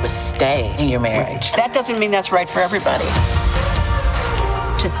ever did was stay in your marriage. That doesn't mean that's right for everybody.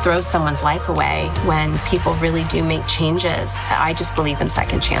 To throw someone's life away when people really do make changes, I just believe in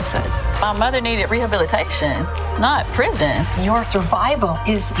second chances. My mother needed rehabilitation, not prison. Your survival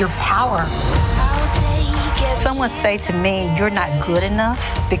is your power. Someone say to me, you're not good enough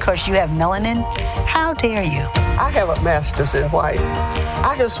because you have melanin. How dare you? I have a master's in whites.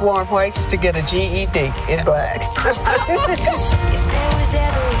 I just want whites to get a GED in blacks.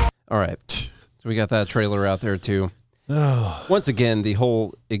 All right. So we got that trailer out there too. Once again, the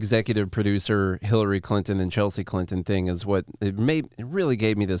whole executive producer Hillary Clinton and Chelsea Clinton thing is what it really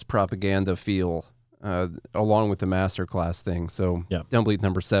gave me this propaganda feel, along with the masterclass thing. So Dumb Bleed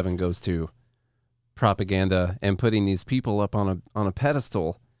number 7 goes to propaganda and putting these people up on a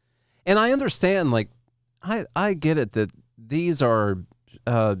pedestal. And I understand, like, I get it that these are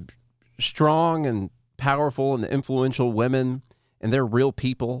strong and powerful and influential women, and they're real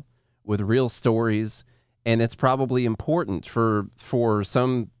people with real stories. And it's probably important for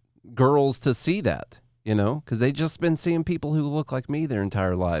some girls to see that, you know, because they've just been seeing people who look like me their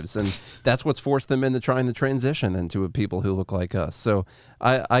entire lives. And that's what's forced them into trying to transition into people who look like us. So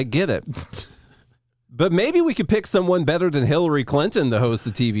I get it. But maybe we could pick someone better than Hillary Clinton to host the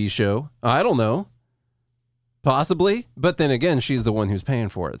TV show. I don't know. Possibly. But then again, she's the one who's paying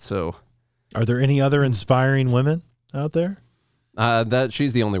for it. So, are there any other inspiring women out there? That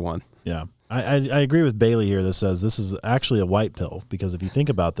she's the only one. Yeah. I agree with Bailey here that says this is actually a white pill, because if you think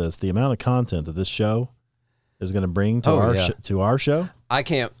about this, the amount of content that this show is going to bring to our show. I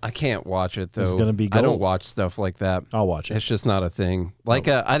can't watch it though. It's going to be gold. I don't watch stuff like that. I'll watch it. It's just not a thing. Like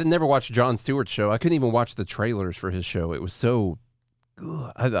I didn't never watch Jon Stewart's show. I couldn't even watch the trailers for his show. It was so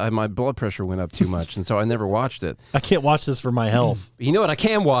my blood pressure went up too much, and so I never watched it. I can't watch this for my health. You know what I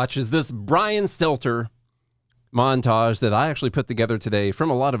can watch is this Brian Stelter montage that I actually put together today from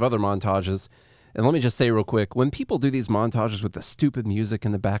a lot of other montages. And let me just say real quick, when people do these montages with the stupid music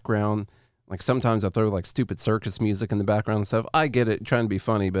in the background, like sometimes I'll throw like stupid circus music in the background and stuff. I get it, trying to be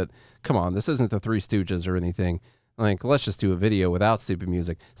funny, but come on, this isn't the Three Stooges or anything. Like, let's just do a video without stupid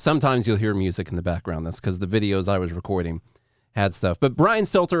music. Sometimes you'll hear music in the background. That's because the videos I was recording had stuff. But Brian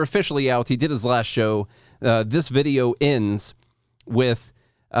Stelter officially out. He did his last show. This video ends with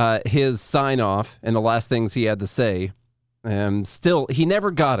his sign-off and the last things he had to say. And still, he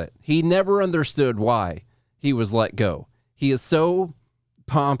never got it. He never understood why he was let go. He is so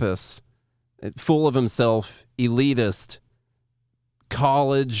pompous, full of himself, elitist,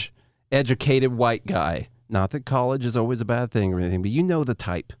 college-educated white guy. Not that college is always a bad thing or anything, but you know the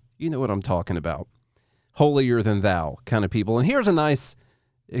type. You know what I'm talking about. Holier than thou kind of people. And here's a nice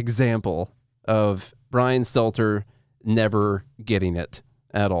example of Brian Stelter never getting it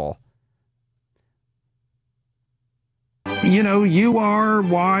at all. You know, you are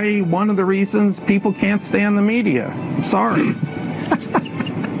one of the reasons people can't stand the media. I'm sorry.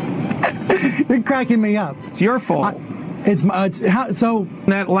 You're cracking me up. It's your fault. So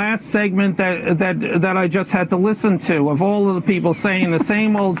that last segment that I just had to listen to of all of the people saying the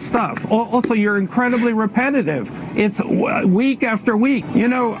same old stuff. Also, you're incredibly repetitive. It's week after week. You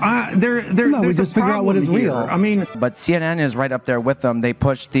know, we just figure out what is real. I mean, but CNN is right up there with them. They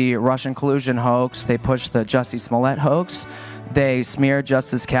pushed the Russian collusion hoax. They pushed the Jussie Smollett hoax. They smeared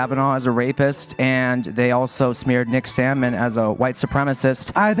Justice Kavanaugh as a rapist, and they also smeared Nick Sandmann as a white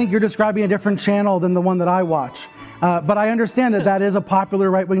supremacist. I think you're describing a different channel than the one that I watch. But I understand that is a popular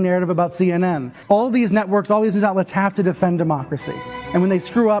right-wing narrative about CNN. All these networks, all these news outlets have to defend democracy. And when they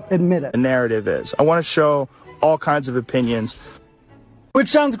screw up, admit it. The narrative is, I want to show all kinds of opinions. Which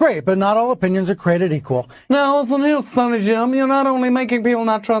sounds great, but not all opinions are created equal. Now, listen here, Sonny Jim. You're not only making people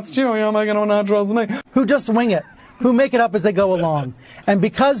not trust you, you're making them not trust me. Who just wing it. Who make it up as they go along. And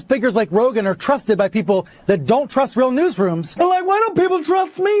because figures like Rogan are trusted by people that don't trust real newsrooms. Well, like, why don't people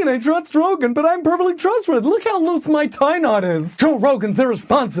trust me? They trust Rogan, but I'm perfectly trustworthy. Look how loose my tie knot is. Joe Rogan's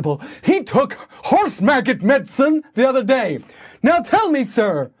irresponsible. He took horse maggot medicine the other day. Now tell me,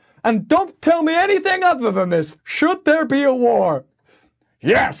 sir, and don't tell me anything other than this, should there be a war?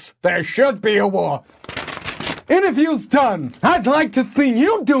 Yes, there should be a war. Interview's done. I'd like to see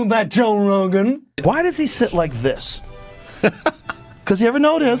you do that, Joe Rogan. Why does he sit like this? Because you ever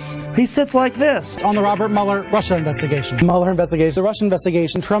notice, he sits like this. On the Robert Mueller Russia investigation. Mueller investigation, the Russia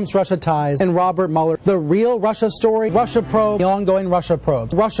investigation, Trump's Russia ties, and Robert Mueller. The real Russia story, Russia probe, the ongoing Russia probe,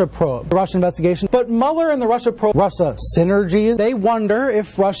 the Russia investigation. But Mueller and the Russia probe, Russia synergies, they wonder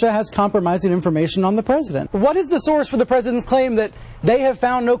if Russia has compromising information on the president. What is the source for the president's claim that they have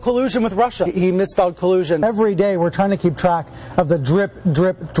found no collusion with Russia? He misspelled collusion. Every day we're trying to keep track of the drip,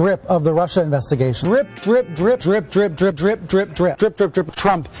 drip, drip of the Russia investigation. Drip, drip, drip, drip, drip, drip, drip, drip, drip, drip, drip, drip,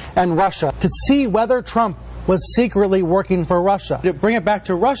 Trump and Russia. To see whether Trump was secretly working for Russia. To bring it back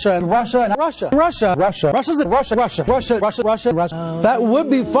to Russia and Russia and Russia. Russia. Russia. Russia's Russia. Russia. Russia. Russia. Russia. Russia. That would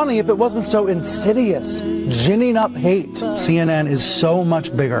be funny if it wasn't so insidious. Ginning up hate. CNN is so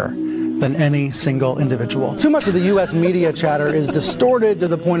much bigger than any single individual. Too much of the U.S. media chatter is distorted to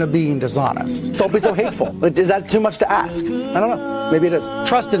the point of being dishonest. Don't be so hateful. Is that too much to ask? I don't know. Maybe it is.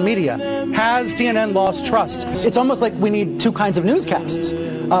 Trust in media. Has CNN lost trust? It's almost like we need two kinds of newscasts,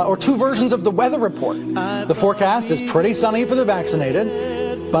 or two versions of the weather report. The forecast is pretty sunny for the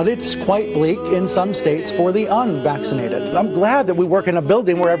vaccinated, but it's quite bleak in some states for the unvaccinated. I'm glad that we work in a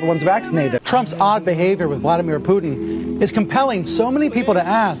building where everyone's vaccinated. Trump's odd behavior with Vladimir Putin is compelling so many people to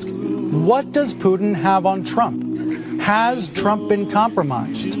ask, what does Putin have on Trump? Has Trump been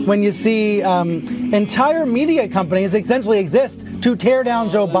compromised? When you see entire media companies essentially exist to tear down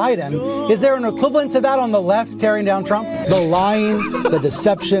Joe Biden, is there an equivalent to that on the left tearing down Trump? The lying, the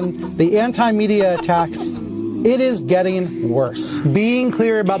deception, the anti-media attacks, it is getting worse. Being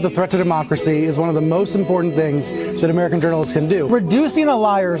clear about the threat to democracy is one of the most important things that American journalists can do. Reducing a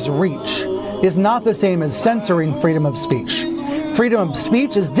liar's reach is not the same as censoring freedom of speech. Freedom of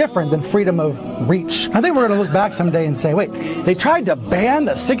speech is different than freedom of reach. I think we're going to look back someday and say, wait, they tried to ban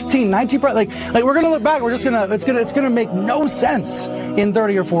the 1619, like we're going to look back, it's going to make no sense in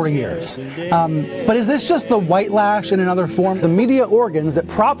 30 or 40 years. But is this just the white lash in another form? The media organs that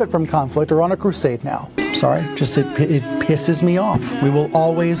profit from conflict are on a crusade now. Sorry, it pisses me off. We will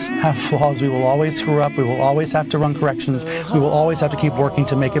always have flaws. We will always screw up. We will always have to run corrections. We will always have to keep working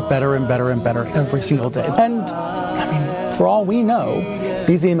to make it better and better and better every single day. And, I mean, for all we know,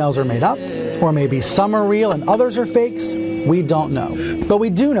 these emails are made up, or maybe some are real and others are fakes. We don't know. But we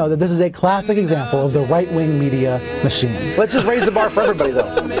do know that this is a classic example of the right-wing media machine. Let's just raise the bar for everybody,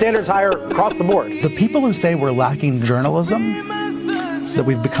 though. Standards higher across the board. The people who say we're lacking journalism, that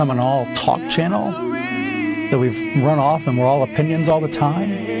we've become an all-talk channel, that we've run off and we're all opinions all the time,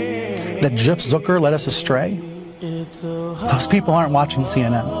 that Jeff Zucker led us astray, those people aren't watching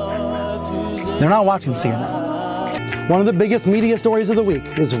CNN. They're not watching CNN. One of the biggest media stories of the week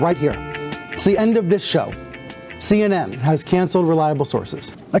is right here. It's the end of this show. CNN has canceled reliable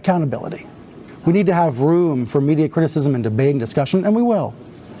sources. Accountability. We need to have room for media criticism and debate and discussion, and we will.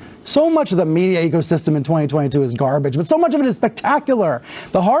 So much of the media ecosystem in 2022 is garbage, but so much of it is spectacular.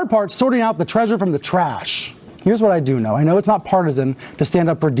 The hard part's sorting out the treasure from the trash. Here's what I do know. I know it's not partisan to stand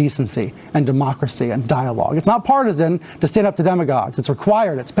up for decency and democracy and dialogue. It's not partisan to stand up to demagogues. It's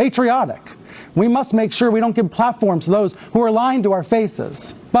required. It's patriotic. We must make sure we don't give platforms to those who are lying to our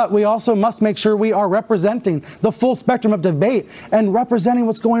faces. But we also must make sure we are representing the full spectrum of debate and representing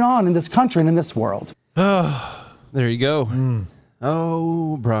what's going on in this country and in this world. There you go.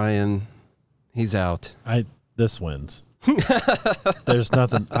 Oh, Brian, he's out. This wins. There's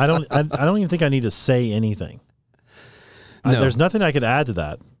nothing. I don't even think I need to say anything. No. There's nothing I could add to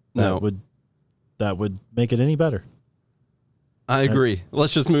that. No. That would make it any better. I agree.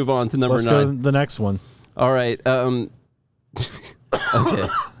 Let's just move on to number Let's 9. go to the next one. All right. Okay.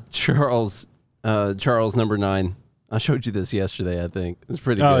 Charles, number 9. I showed you this yesterday, I think. It's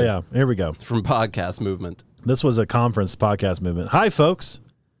pretty good. Oh, yeah. Here we go. From Podcast Movement. This was a conference podcast movement. Hi, folks.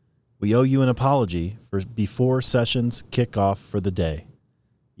 We owe you an apology for before sessions kickoff for the day.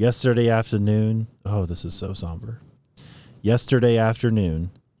 Yesterday afternoon. Oh, this is so somber. Yesterday afternoon,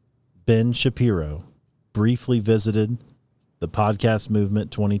 Ben Shapiro briefly visited the Podcast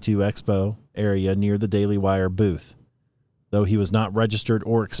Movement 22 Expo area near the Daily Wire booth. Though he was not registered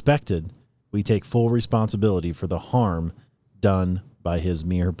or expected, we take full responsibility for the harm done by his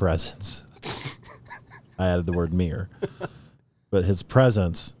mere presence. I added the word mere. But his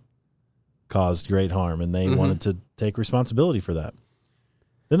presence caused great harm, and they wanted to take responsibility for that.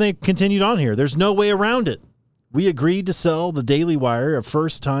 Then they continued on here. There's no way around it. We agreed to sell the Daily Wire a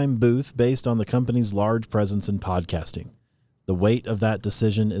first-time booth based on the company's large presence in podcasting. The weight of that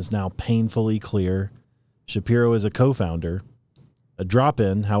decision is now painfully clear. Shapiro is a co-founder. A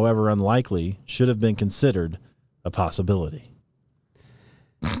drop-in, however unlikely, should have been considered a possibility.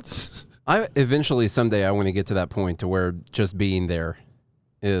 Eventually, someday, I want to get to that point to where just being there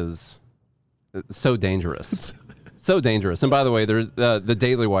is so dangerous. So dangerous. And by the way, there's the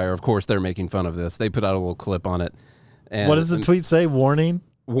Daily Wire, of course, they're making fun of this. They put out a little clip on it. And, what does the tweet say? Warning?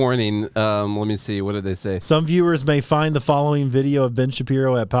 Warning. Let me see. What did they say? Some viewers may find the following video of Ben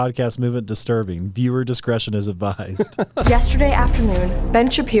Shapiro at Podcast Movement disturbing. Viewer discretion is advised. Yesterday afternoon, Ben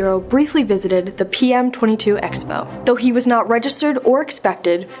Shapiro briefly visited the PM22 Expo. Though he was not registered or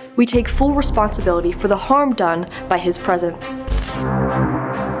expected, we take full responsibility for the harm done by his presence.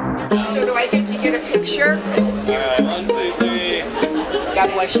 So do I get to get a picture? All right, 1, 2, 3.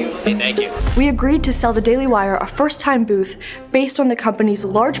 God bless you. Hey, thank you. We agreed to sell the Daily Wire a first-time booth based on the company's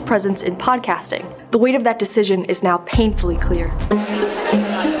large presence in podcasting. The weight of that decision is now painfully clear. All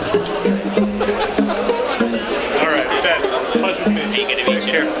right, Ben, pleasure to meet you. Good to meet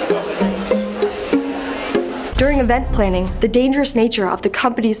you. During event planning, the dangerous nature of the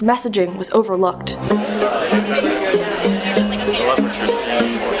company's messaging was overlooked. I love what you're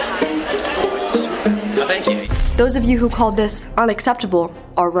saying. Oh, thank you. Those of you who called this unacceptable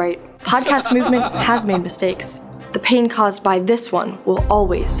are right. Podcast Movement has made mistakes. The pain caused by this one will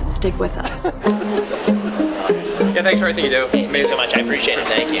always stick with us. Yeah, thanks for everything you do. Thank you so much. I appreciate it.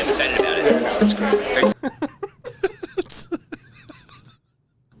 Thank you. I'm excited about it. No, it's great.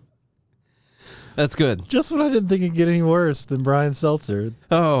 That's good. Just when I didn't think it'd get any worse than Brian Stelter.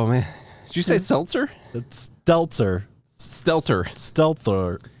 Oh, man. Did you say Seltzer? It's Stelter. Stelter.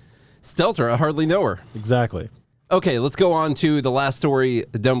 Stelter. I hardly know her. Exactly. Okay, let's go on to the last story,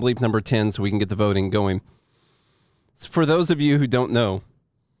 the Dumb Bleep number 10, so we can get the voting going. For those of you who don't know,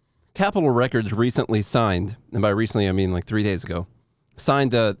 Capitol Records recently signed, and by recently I mean like 3 days ago,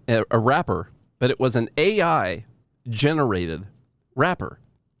 signed a rapper, but it was an AI-generated rapper.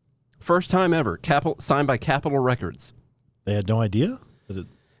 First time ever, signed by Capitol Records. They had no idea?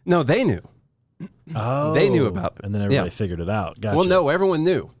 No, they knew. Oh. They knew about it. And then everybody figured it out. Gotcha. Well, no, everyone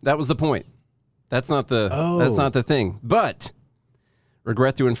knew. That was the point. That's not the thing. But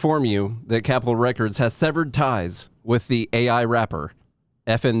regret to inform you that Capitol Records has severed ties with the AI rapper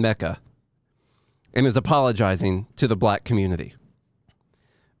FN Meka and is apologizing to the black community.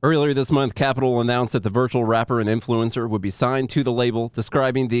 Earlier this month, Capitol announced that the virtual rapper and influencer would be signed to the label,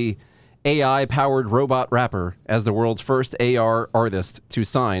 describing the AI-powered robot rapper as the world's first AR artist to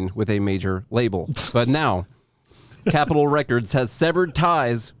sign with a major label. But now, Capitol Records has severed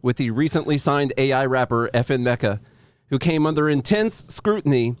ties with the recently signed AI rapper FN Meka, who came under intense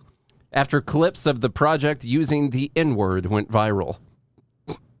scrutiny after clips of the project using the N-word went viral.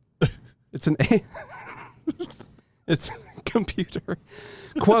 It's it's a computer.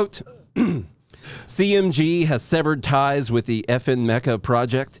 Quote, CMG has severed ties with the FN Meka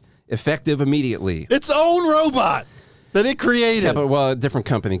project, effective immediately. Its own robot that it created. Yeah, but a different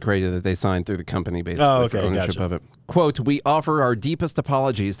company created it. They signed through the company, basically, for ownership of it. Quote, we offer our deepest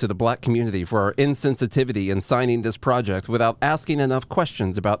apologies to the black community for our insensitivity in signing this project without asking enough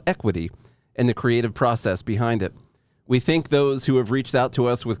questions about equity and the creative process behind it. We thank those who have reached out to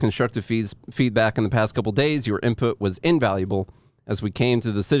us with constructive feedback in the past couple days. Your input was invaluable as we came to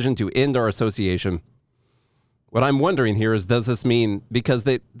the decision to end our association. What I'm wondering here is, does this mean, because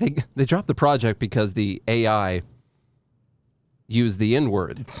they dropped the project because the AI used the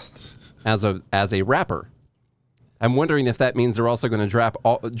N-word as a rapper? I'm wondering if that means they're also going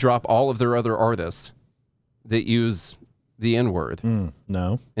to drop all of their other artists that use the N-word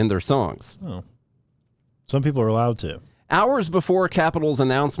no. in their songs. Oh. Some people are allowed to. Hours before Capitol's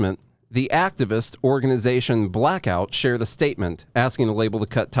announcement, The activist organization Blackout shared a statement asking the label to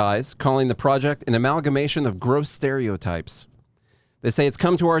cut ties, calling the project an amalgamation of gross stereotypes. They say it's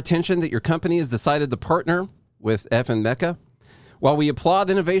come to our attention that your company has decided to partner with FN Mecca. While we applaud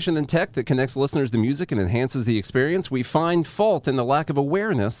innovation in tech that connects listeners to music and enhances the experience, we find fault in the lack of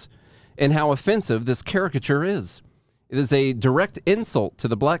awareness and how offensive this caricature is. It is a direct insult to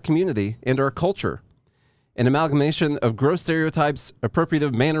the black community and our culture. An amalgamation of gross stereotypes,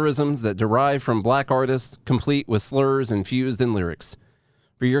 appropriative mannerisms that derive from black artists, complete with slurs infused in lyrics.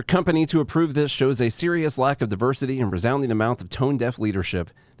 For your company to approve this shows a serious lack of diversity and resounding amount of tone-deaf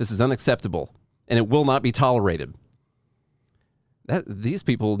leadership. This is unacceptable, and it will not be tolerated. These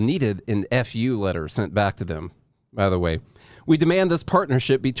people needed an FU letter sent back to them, by the way. We demand this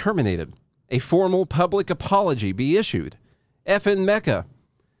partnership be terminated. A formal public apology be issued. FN Mecca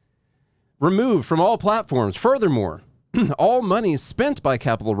removed from all platforms. Furthermore, all money spent by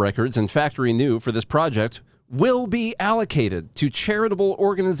Capitol Records and Factory New for this project will be allocated to charitable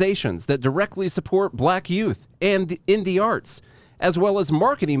organizations that directly support black youth and in the arts, as well as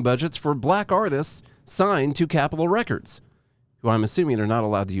marketing budgets for black artists signed to Capitol Records, who I'm assuming are not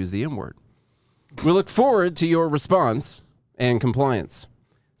allowed to use the M-word. We look forward to your response and compliance.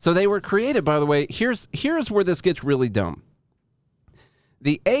 So they were created, by the way, here's where this gets really dumb.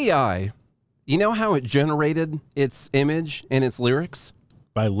 The AI, you know how it generated its image and its lyrics?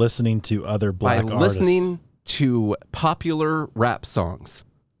 By listening to other black artists. By listening to popular rap songs.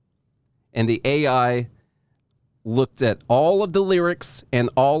 And the AI looked at all of the lyrics and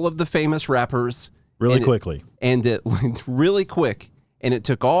all of the famous rappers. Really quickly. And it really quick. And it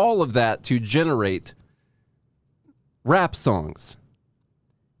took all of that to generate rap songs.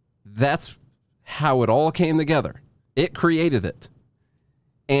 That's how it all came together. It created it.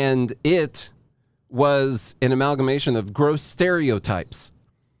 And it was an amalgamation of gross stereotypes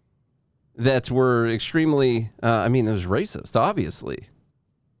that were extremely, it was racist, obviously.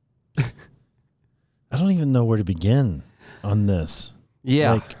 I don't even know where to begin on this.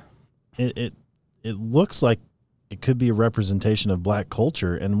 Yeah. Like, it looks like it could be a representation of black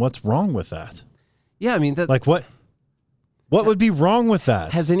culture, and what's wrong with that? Yeah, I mean, like what would be wrong with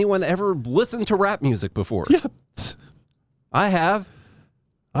that? Has anyone ever listened to rap music before? Yeah. I have.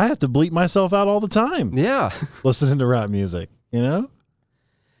 I have to bleep myself out all the time. Yeah. Listening to rap music, you know?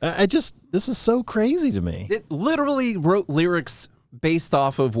 This is so crazy to me. It literally wrote lyrics based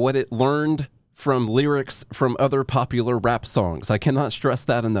off of what it learned from lyrics from other popular rap songs. I cannot stress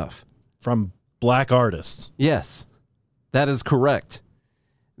that enough. From black artists. Yes, that is correct.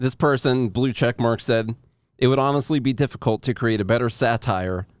 This person, blue checkmark, said, it would honestly be difficult to create a better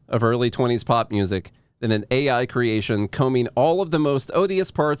satire of early 20s pop music than an AI creation combing all of the most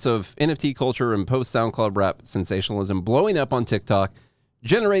odious parts of NFT culture and post-SoundCloud rap sensationalism, blowing up on TikTok,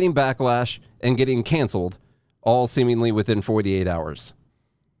 generating backlash, and getting canceled, all seemingly within 48 hours.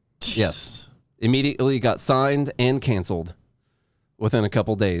 Jeez. Yes. Immediately got signed and canceled within a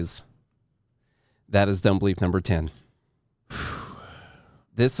couple days. That is Dumb Bleep number 10.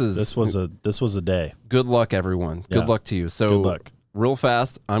 This was a day. Good luck, everyone. Yeah. Good luck to you. So, good luck. Real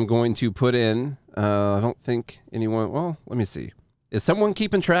fast, I'm going to put in, I don't think anyone, well, let me see. Is someone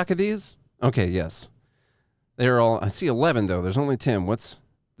keeping track of these? Okay, yes. They're all, I see 11 though. There's only 10.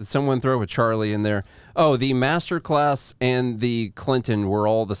 Did someone throw a Charlie in there? Oh, the Masterclass and the Clinton were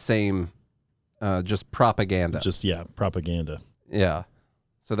all the same, just propaganda. Propaganda. Yeah.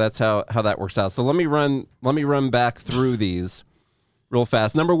 So that's how that works out. So let me run back through these real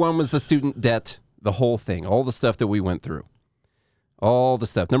fast. Number 1 was the student debt, the whole thing, all the stuff that we went through. All the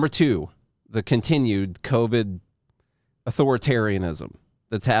stuff. Number 2, the continued COVID authoritarianism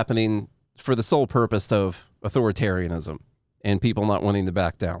that's happening for the sole purpose of authoritarianism and people not wanting to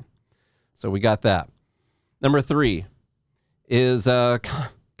back down. So we got that. Number 3 is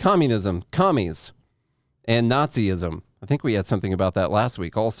communism, commies, and Nazism. I think we had something about that last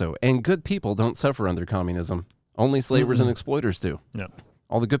week also. And good people don't suffer under communism. Only slavers and exploiters do. Yeah.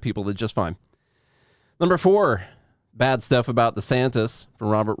 All the good people did just fine. Number 4, bad stuff about DeSantis from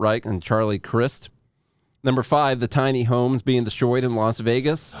Robert Reich and Charlie Crist. Number 5, the tiny homes being destroyed in Las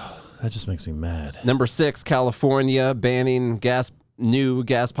Vegas. That just makes me mad. Number 6, California banning new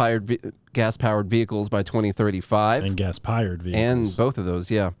gas-powered vehicles by 2035. And gas-powered vehicles. And both of those,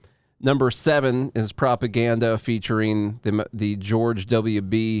 yeah. Number 7 is propaganda featuring the George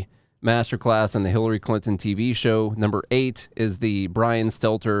W.B. Masterclass and the Hillary Clinton TV show. Number 8 is the Brian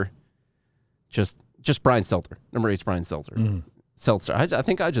Stelter, just Brian Stelter. Number 8 is Brian Stelter. Seltzer. I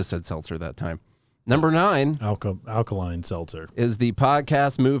think I just said seltzer that time. Number 9. Alkaline seltzer. Is the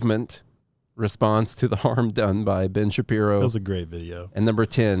podcast movement response to the harm done by Ben Shapiro. That was a great video. And number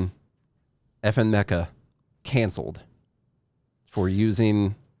 10 FN Mecca canceled for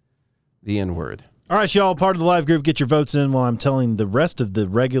using the N-word. All right, y'all, part of the live group, get your votes in while I'm telling the rest of the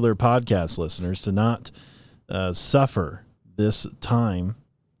regular podcast listeners to not suffer this time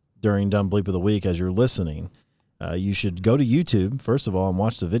during Dumb Bleep of the Week as you're listening. You should go to YouTube, first of all, and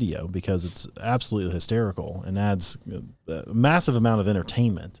watch the video because it's absolutely hysterical and adds a massive amount of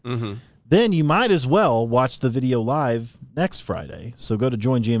entertainment. Mm-hmm. Then you might as well watch the video live next Friday. So go to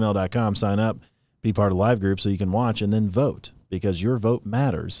joingml.com, sign up, be part of the live group so you can watch and then vote because your vote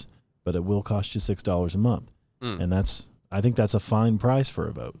matters, but it will cost you $6 a month. And I think that's a fine price for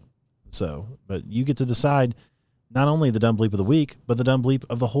a vote. So, but you get to decide not only the Dumb Bleep of the Week, but the Dumb Bleep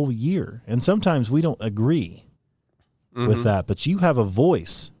of the whole year. And sometimes we don't agree with that, but you have a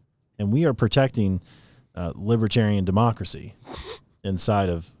voice, and we are protecting libertarian democracy inside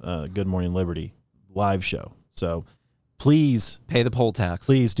of Good Morning Liberty live show. So please pay the poll tax.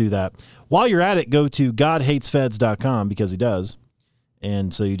 Please do that. While you're at it, go to godhatesfeds.com because he does.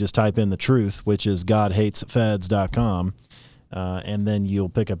 And so you just type in the truth, which is godhatesfeds.com, and then you'll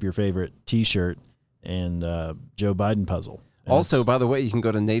pick up your favorite T-shirt and Joe Biden puzzle. And also, by the way, you can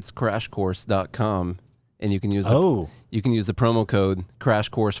go to natescrashcourse.com and you can use the promo code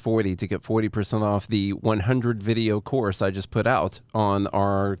CrashCourse40 to get 40% off the 100 video course I just put out on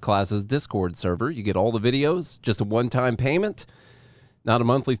our class's Discord server. You get all the videos, just a one-time payment, not a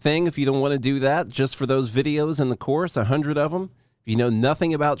monthly thing. If you don't want to do that, just for those videos in the course, 100 of them. If you know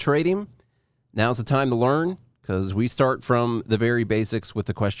nothing about trading, now's the time to learn because we start from the very basics with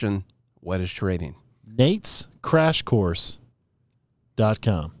the question, what is trading? natescrashcourse.com.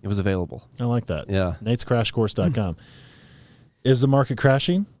 It was available. I like that. Yeah. natescrashcourse.com. Is the market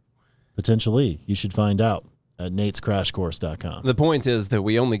crashing? Potentially. You should find out at natescrashcourse.com. The point is that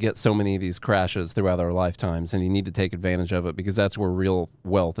we only get so many of these crashes throughout our lifetimes, and you need to take advantage of it because that's where real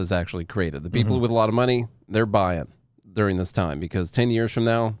wealth is actually created. The people with a lot of money, they're buying during this time because 10 years from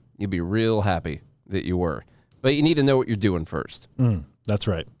now, you'll be real happy that you were. But you need to know what you're doing first. That's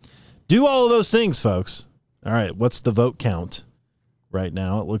right. Do all of those things, folks. All right, what's the vote count right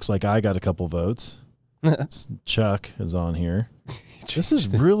now? It looks like I got a couple votes. Chuck is on here. This is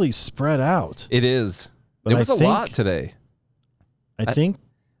really spread out. It is. But it was a lot today. I think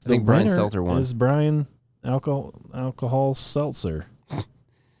Brian Stelter won. Is Brian Alcohol Seltzer.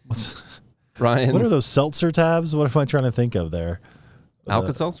 Brian. What are those seltzer tabs? What am I trying to think of there?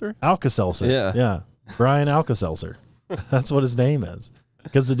 Alka-Seltzer? Alka-Seltzer. Yeah. Brian Alka-Seltzer. That's what his name is.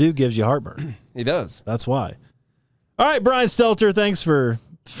 Because the dude gives you heartburn. He does. That's why. All right, Brian Stelter, thanks for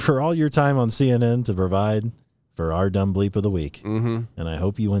all your time on CNN to provide for our Dumb Bleep of the Week. Mm-hmm. And I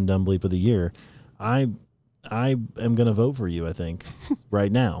hope you win Dumb Bleep of the Year. I am going to vote for you, I think,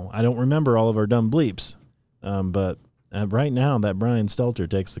 right now. I don't remember all of our Dumb Bleeps, but right now, that Brian Stelter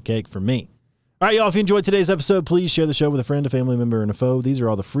takes the cake for me. All right, y'all, if you enjoyed today's episode, please share the show with a friend, a family member, and a foe. These are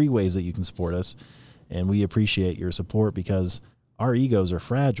all the free ways that you can support us, and we appreciate your support because our egos are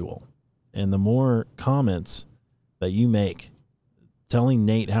fragile, and the more comments that you make telling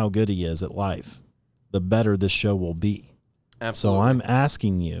Nate how good he is at life, the better this show will be. Absolutely. So I'm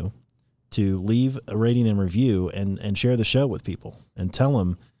asking you to leave a rating and review and share the show with people and tell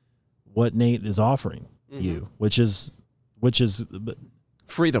them what Nate is offering you, which is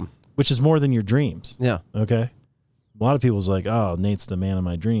freedom. Which is more than your dreams. Yeah. Okay. A lot of people's like, oh, Nate's the man of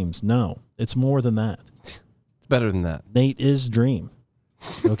my dreams. No, it's more than that. It's better than that. Nate is dream.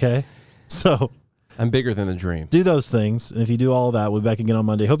 Okay. So I'm bigger than the dream. Do those things. And if you do all that, we'll be back again on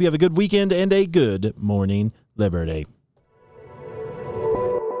Monday. Hope you have a good weekend and a good morning, Liberty.